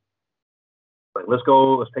was like, let's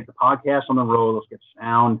take the podcast on the road. Let's get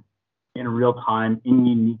sound in real time in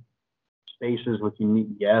unique spaces with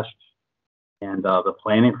unique guests. And the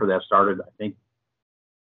planning for that started, I think,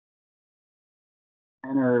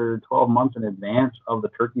 10 or 12 months in advance of the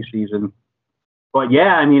turkey season. But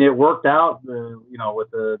yeah, I mean, it worked out,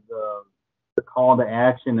 with the call to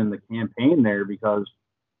action and the campaign there, because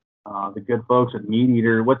the good folks at Meat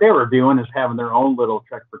Eater, what they were doing is having their own little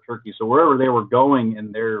Trek for Turkey. So wherever they were going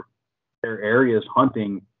in their areas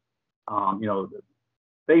hunting,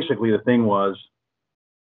 basically the thing was,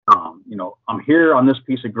 I'm here on this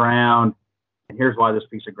piece of ground, and here's why this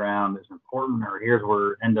piece of ground is important, or here's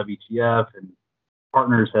where NWTF and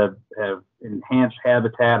partners have enhanced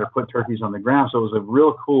habitat or put turkeys on the ground. So it was a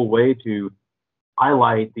real cool way to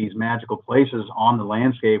highlight these magical places on the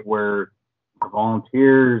landscape where our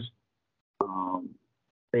volunteers,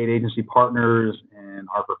 state agency partners, and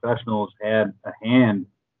our professionals had a hand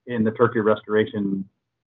in the turkey restoration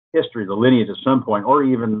history, the lineage at some point, or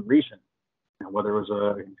even recent, whether it was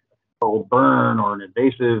a controlled burn or an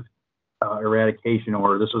invasive eradication,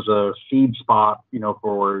 or this was a seed spot,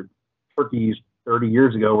 for turkeys 30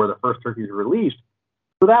 years ago where the first turkeys were released.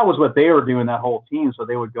 So that was what they were doing, that whole team. So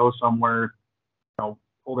they would go somewhere,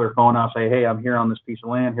 pull their phone out, say, hey, I'm here on this piece of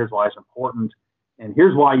land. Here's why it's important. And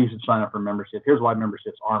here's why you should sign up for membership. Here's why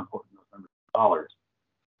memberships are important, those membership dollars.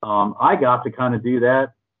 I got to kind of do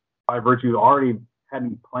that by virtue of already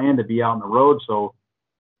hadn't planned to be out on the road. So,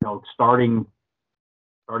 starting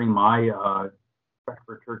my trek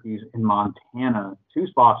for turkeys in Montana, 2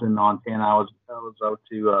 spots in Montana. I was out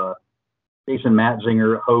to Jason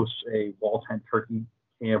Matzinger hosts a wall tent turkey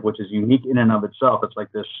camp, which is unique in and of itself. It's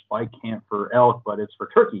like this spike camp for elk, but it's for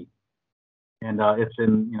turkey. And it's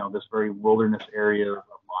in, this very wilderness area of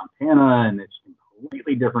Montana, and it's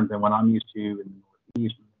completely different than what I'm used to in the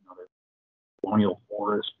Northeast, the colonial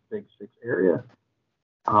forest, Big Six area.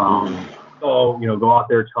 So, go out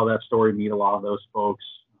there, tell that story, meet a lot of those folks,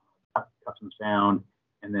 cut some sound,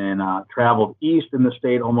 and then traveled east in the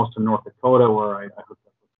state, almost to North Dakota, where I hooked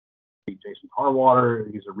up with Jason Harwater.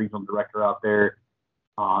 He's a regional director out there,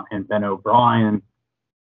 and Ben O'Brien.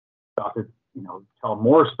 Got to, tell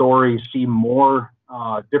more stories, see more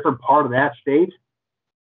different part of that state.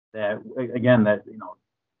 That again,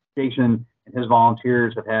 Jason and his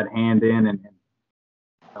volunteers have had hand in, and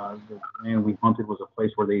the land we hunted was a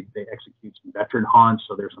place where they execute some veteran hunts.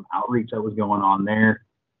 So there's some outreach that was going on there.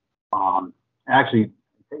 Actually,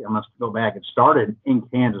 I must go back. It started in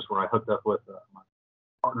Kansas, where I hooked up with my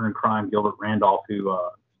partner in crime, Gilbert Randolph, who is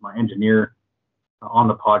my engineer on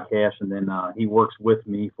the podcast, and then he works with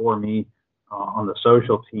me, for me, on the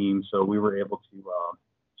social team. So we were able to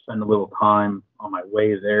spend a little time on my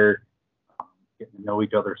way there, getting to know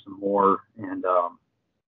each other some more, and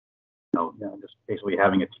just basically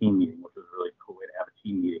having a team meeting, which was a really cool way to have a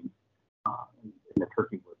team meeting in the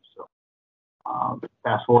turkey woods. So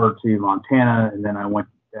fast forward to Montana, and then I went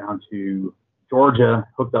down to Georgia,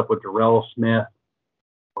 hooked up with Darrell Smith,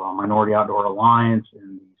 Minority Outdoor Alliance,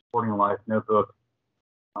 and the Sporting Life Notebook.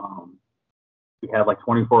 We had like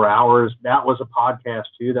 24 hours. That was a podcast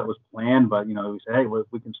too that was planned, but we said, hey,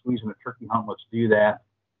 we can squeeze in a turkey hunt. Let's do that.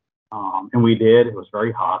 And we did. It was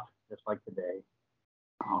very hot, just like today.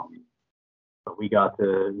 But we got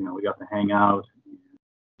to hang out and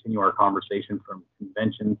continue our conversation from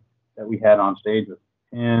convention that we had on stage with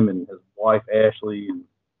him and his wife, Ashley, and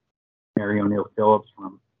Mary O'Neill Phillips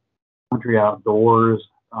from Country Outdoors.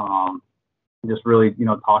 Just really,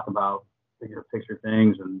 talk about bigger picture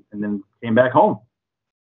things, and then came back home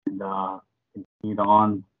and continued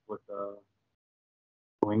on with the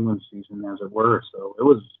New England season, as it were. So it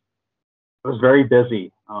was very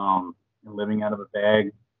busy, and living out of a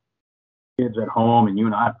bag, kids at home, and you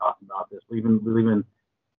and I have talked about this, leaving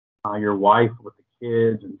your wife with the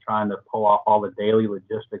kids and trying to pull off all the daily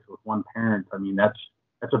logistics with one parent. I mean, that's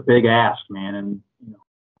a big ask, man. And if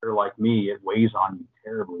you're like me, it weighs on you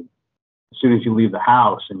terribly. As soon as you leave the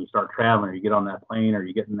house and you start traveling, or you get on that plane, or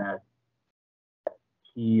you get in that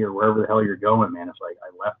key, or wherever the hell you're going, man, it's like, I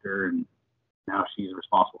left her and now she's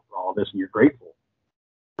responsible for all this, and you're grateful.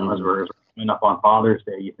 As we're coming up on Father's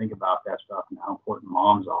Day, you think about that stuff and how important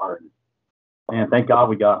moms are. And man, thank God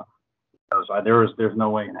we got them. There's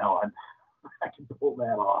no way in hell I could pull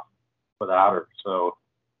that off without her. So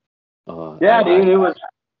yeah, dude, it was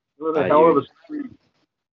a hell of a story.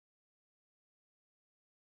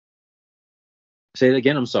 Say it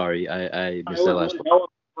again. I'm sorry. I missed that last part.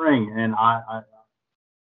 Spring, and I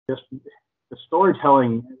just the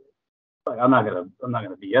storytelling. Like, I'm not gonna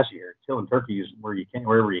BS here. Killing turkeys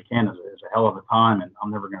wherever you can is a hell of a time, and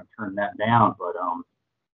I'm never gonna turn that down. But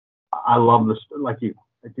I love this. Like you,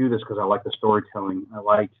 I do this because I like the storytelling. I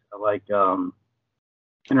like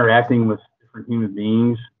interacting with different human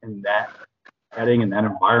beings in that setting and that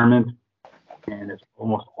environment, and it's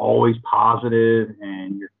almost always positive.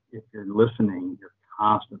 And if you're listening, you're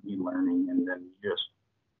constantly learning, and then just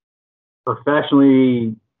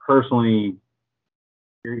professionally, personally,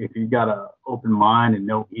 if you've got an open mind and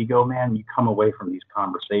no ego, man, you come away from these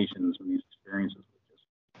conversations and these experiences with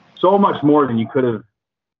just so much more than you could have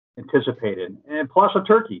anticipated, and plus a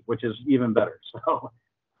turkey, which is even better. So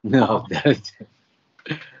no,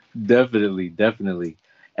 definitely.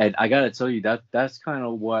 And I gotta tell you, that's kind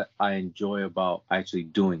of what I enjoy about actually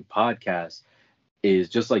doing podcasts, is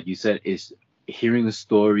just like you said, is hearing the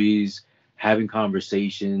stories, having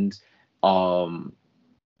conversations, and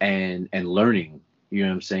learning, you know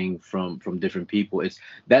what I'm saying, from different people. It's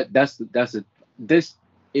this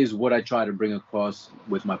is what I try to bring across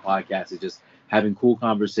with my podcast, is just having cool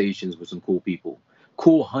conversations with some cool people,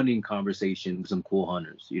 cool hunting conversations with some cool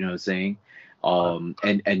hunters, you know what I'm saying?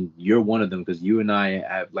 And you're one of them, because you and I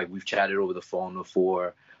have, like, we've chatted over the phone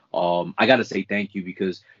before. I gotta say thank you,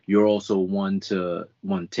 because you're also one to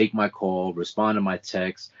take my call, respond to my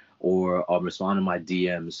text, or respond to my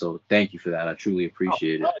DMs. So thank you for that. I truly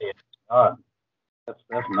appreciate it. God,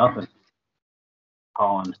 that's nothing,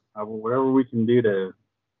 Colin. Whatever we can do to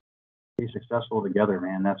be successful together,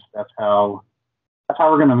 man. That's how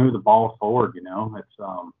we're going to move the ball forward. You know, it's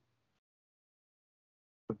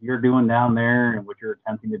what you're doing down there and what you're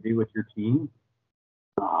attempting to do with your team.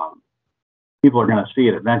 People are going to see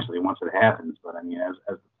it eventually once it happens. But I mean, as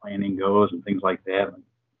the planning goes and things like that,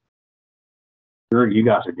 you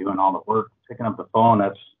guys are doing all the work, picking up the phone.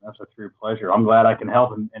 That's a true pleasure. I'm glad I can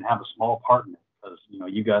help and have a small part in it because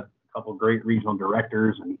you got a couple of great regional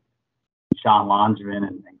directors and Sean Longevin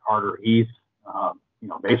and Carter Heath.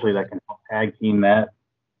 Basically that can help tag team that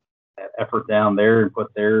effort down there and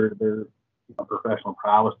put their professional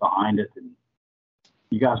prowess behind it. And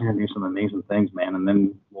you guys are going to do some amazing things, man. And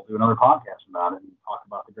then we'll do another podcast about it and talk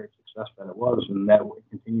about the great success that it was and that it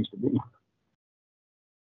continues to be.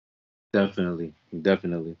 Definitely.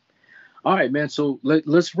 All right, man. So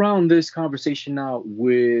let's round this conversation out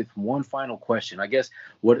with one final question. I guess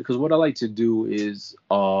what I like to do is,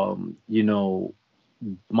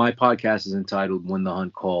 my podcast is entitled When the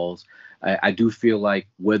Hunt Calls. I do feel like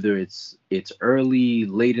whether it's early,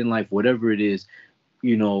 late in life, whatever it is,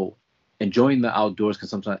 enjoying the outdoors can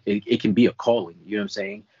sometimes it can be a calling. You know what I'm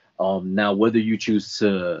saying? Now whether you choose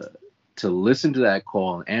to listen to that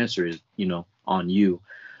call and answer is on you.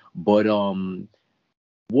 But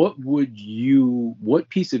what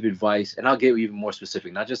piece of advice, and I'll get even more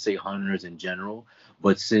specific, not just say hunters in general,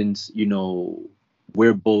 but since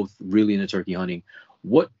we're both really into turkey hunting,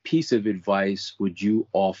 what piece of advice would you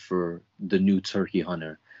offer the new turkey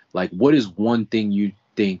hunter? Like, what is one thing you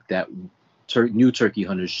think that new turkey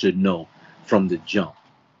hunters should know from the jump?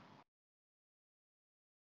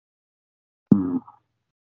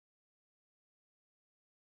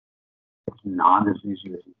 It's not as easy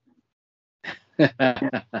as you think.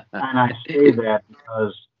 And I say that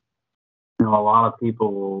because a lot of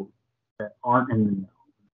people that aren't in the know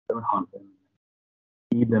don't hunt them,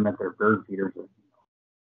 feed them at their bird feeders.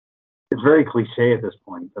 It's very cliche at this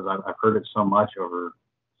point because I've heard it so much over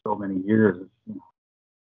so many years. It's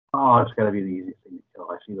got to be the easiest thing to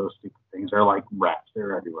kill. I see those stupid things. They're like rats.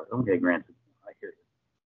 They're everywhere. Okay, granted, I hear you.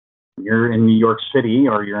 When you're in New York City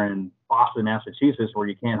or you're in Boston, Massachusetts, where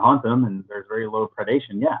you can't hunt them and there's very low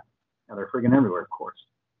predation, they're freaking everywhere, of course.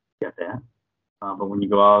 Get that. But when you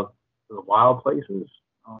go out to the wild places,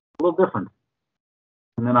 a little different.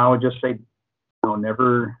 And then I would just say,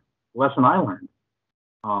 never, lesson I learned.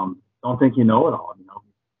 Don't think you know it all.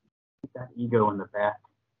 Keep that ego in the back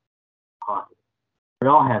pocket. We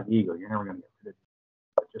all have ego. You're never going to get rid of it.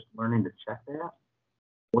 But just learning to check that,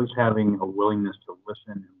 always having a willingness to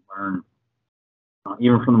listen and learn,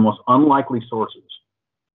 even from the most unlikely sources.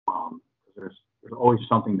 There's always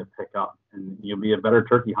something to pick up, and you'll be a better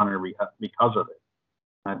turkey hunter because of it.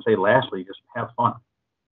 And I'd say, lastly, just have fun.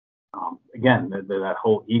 Again, that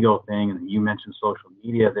whole ego thing, and you mentioned social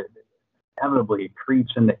media, that inevitably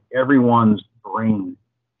creeps into everyone's brain.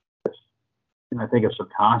 And I think of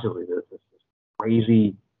subconsciously this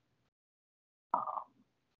crazy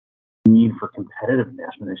need for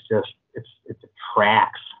competitiveness, and it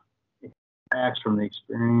attracts from the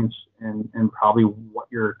experience and probably what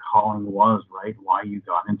your calling was, right? Why you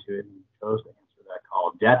got into it and chose to answer that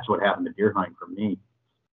call. That's what happened to deer hunting for me.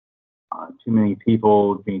 Too many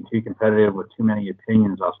people being too competitive with too many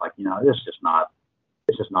opinions. I was like, it's just not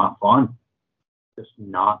fun. It's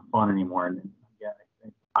not fun anymore. And again, I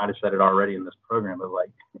think I just said it already in this program, but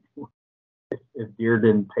like, if deer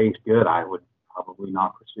didn't taste good, I would probably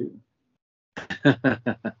not pursue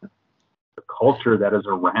the culture that is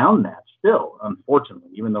around that still, unfortunately,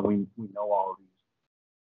 even though we know all of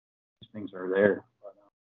these things are there.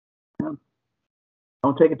 But,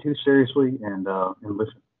 don't take it too seriously and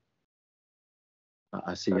listen.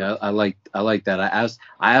 I see. I like that.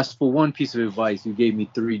 I asked for one piece of advice. You gave me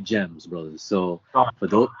 3 gems, brother. So for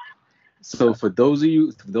those of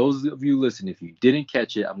you listening, if you didn't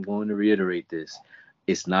catch it, I'm going to reiterate this.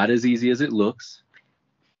 It's not as easy as it looks.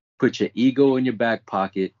 Put your ego in your back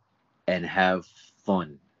pocket and have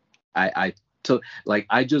fun. I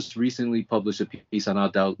just recently published a piece on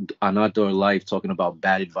Outdoor Life talking about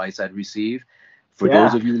bad advice I'd received. For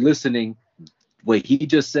those of you listening, what he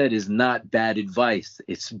just said is not bad advice.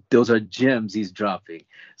 Those are gems he's dropping.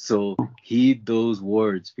 So heed those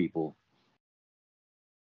words, people.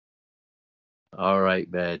 All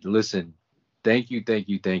right, man. Listen, thank you.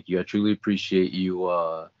 I truly appreciate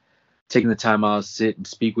you taking the time out to sit and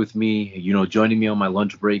speak with me. Joining me on my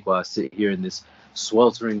lunch break while I sit here in this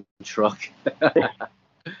sweltering truck.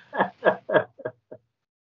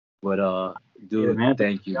 But dude,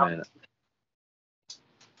 thank you, man.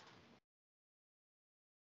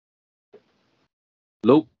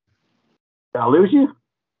 Hello? Did I lose you?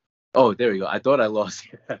 Oh, there we go. I thought I lost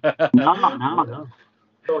you. No.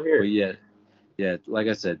 Still But here. yeah, like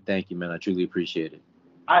I said, thank you, man. I truly appreciate it.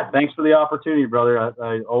 All right, thanks for the opportunity, brother.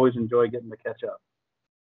 I always enjoy getting to catch up.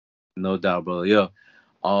 No doubt, brother. Yeah.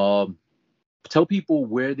 Um, Tell people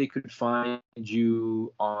where they could find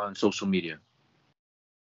you on social media.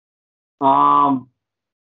 Um,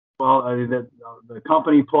 well, I mean, the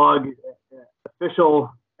company plug,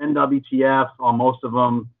 official NWTF on most of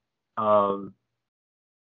them. Uh,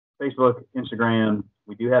 Facebook, Instagram.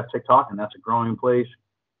 We do have TikTok, and that's a growing place.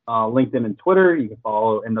 LinkedIn and Twitter. You can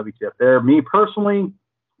follow NWTF there. Me personally,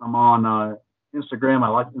 I'm on Instagram. I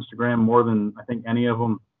like Instagram more than I think any of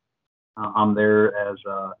them. I'm there as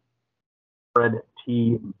Fred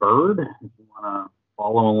T. Bird. If you want to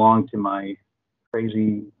follow along to my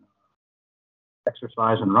crazy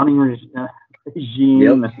exercise and running regime.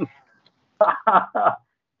 Yep.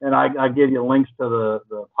 And I give you links to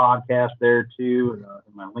the podcast there too,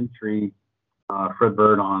 in my link tree. Fred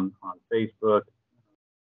Bird on Facebook.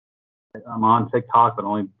 I'm on TikTok, but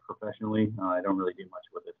only professionally. I don't really do much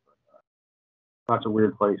with it. But that's a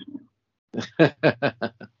weird place.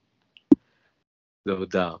 No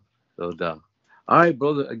doubt. No doubt. All right,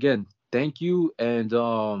 brother. Again, thank you. And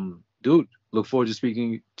dude, look forward to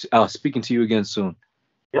speaking to you again soon.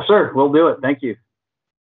 Yes, sir. We'll do it. Thank you.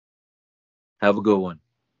 Have a good one.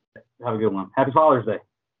 Have a good one. Happy Father's Day.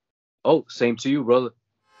 Oh, same to you, brother.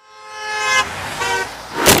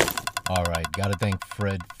 All right, gotta thank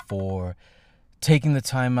Fred for taking the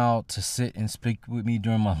time out to sit and speak with me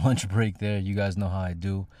during my lunch break there. You guys know how I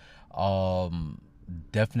do.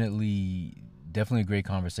 Definitely a great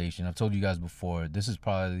conversation. I've told you guys before, this is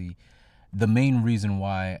probably the main reason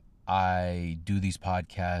why I do these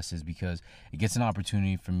podcasts, is because it gets an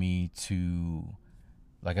opportunity for me to,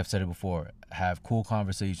 like I've said it before, have cool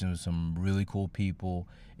conversations with some really cool people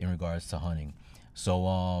in regards to hunting.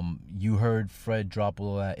 So you heard Fred drop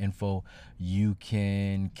all that info. You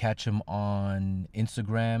can catch him on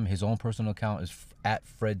Instagram. His own personal account is at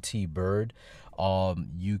Fred T. Bird.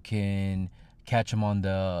 You can catch him on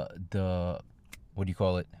the what do you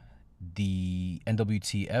call it? The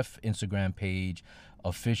NWTF Instagram page,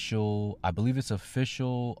 official, I believe it's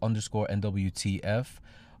official _ NWTF.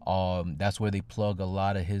 That's where they plug a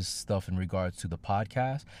lot of his stuff in regards to the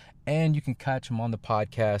podcast. And you can catch him on the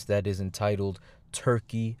podcast that is entitled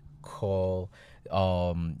Turkey Call,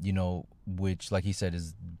 which, like he said,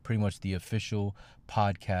 is pretty much the official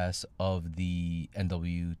podcast of the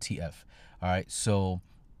NWTF. All right, so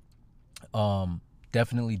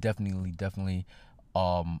definitely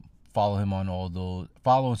follow him on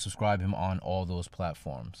follow and subscribe him on all those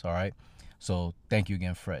platforms. All right, so thank you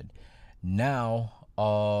again, Fred. Now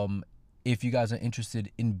if you guys are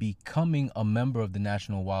interested in becoming a member of the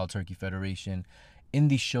National Wild Turkey Federation, in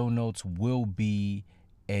the show notes will be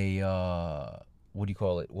a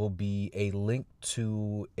will be a link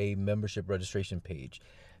to a membership registration page.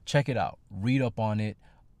 Check it out, read up on it.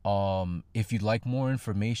 If you'd like more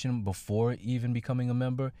information before even becoming a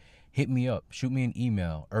member, hit me up. Shoot me an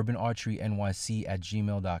email,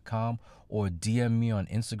 urbanarcherynyc@gmail.com, or DM me on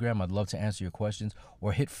Instagram. I'd love to answer your questions.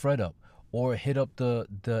 Or hit Fred up, or hit up the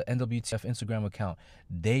NWTF Instagram account.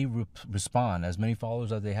 They respond. As many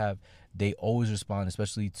followers as they have, they always respond,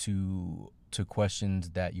 especially to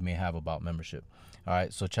questions that you may have about membership. All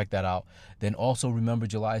right, so check that out. Then also remember,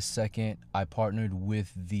 July 2nd, I partnered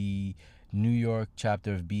with the New York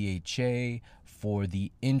chapter of BHA for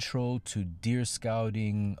the Intro to Deer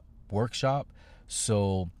Scouting workshop.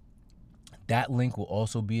 So that link will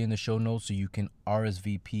also be in the show notes, so you can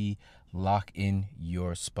RSVP, lock in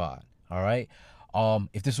your spot. All right.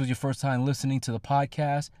 If this was your first time listening to the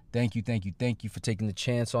podcast, thank you for taking the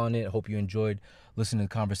chance on it. I hope you enjoyed listening to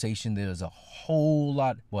the conversation. There's a whole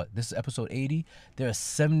lot. This is episode 80. There are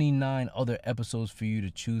 79 other episodes for you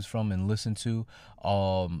to choose from and listen to.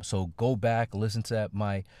 So go back, listen to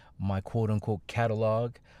my quote unquote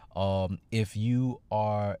catalog. If you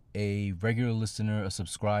are a regular listener, a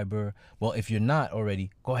subscriber, well, if you're not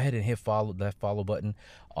already, go ahead and hit that follow button.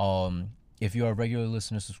 If you're a regular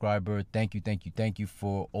listener, subscriber, thank you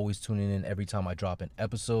for always tuning in every time I drop an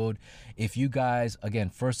episode. If you guys, again,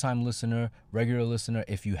 first time listener, regular listener,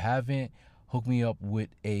 if you haven't hooked me up with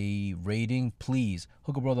a rating, please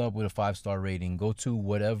hook a brother up with a 5-star rating. Go to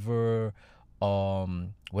whatever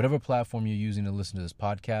platform you're using to listen to this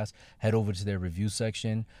podcast, head over to their review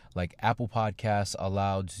section. Like Apple Podcasts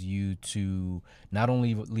allows you to not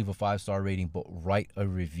only leave a 5-star rating, but write a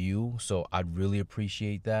review. So I'd really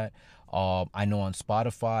appreciate that. I know on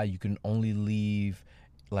Spotify, you can only leave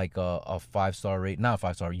like a 5-star rate, not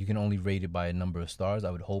 5-star, you can only rate it by a number of stars. I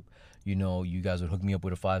would hope, you know, you guys would hook me up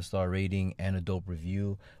with a 5-star rating and a dope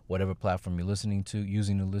review, whatever platform you're using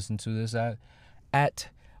to listen to this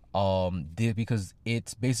because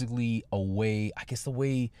it's basically a way, I guess, the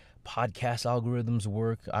way podcast algorithms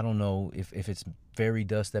work. I don't know if it's fairy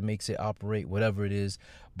dust that makes it operate, whatever it is,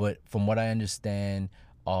 but from what I understand,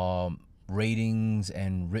 ratings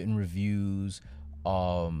and written reviews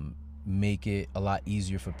make it a lot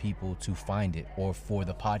easier for people to find it, or for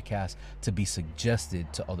the podcast to be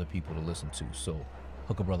suggested to other people to listen to. So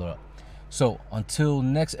hook a brother up. So until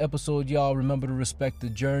next episode, y'all, remember to respect the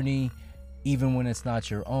journey, even when it's not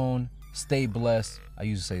your own. Stay blessed. I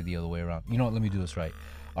usually say it the other way around. You know what? Let me do this right.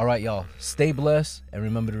 All right, y'all. Stay blessed and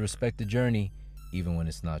remember to respect the journey, even when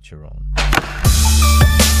it's not your own.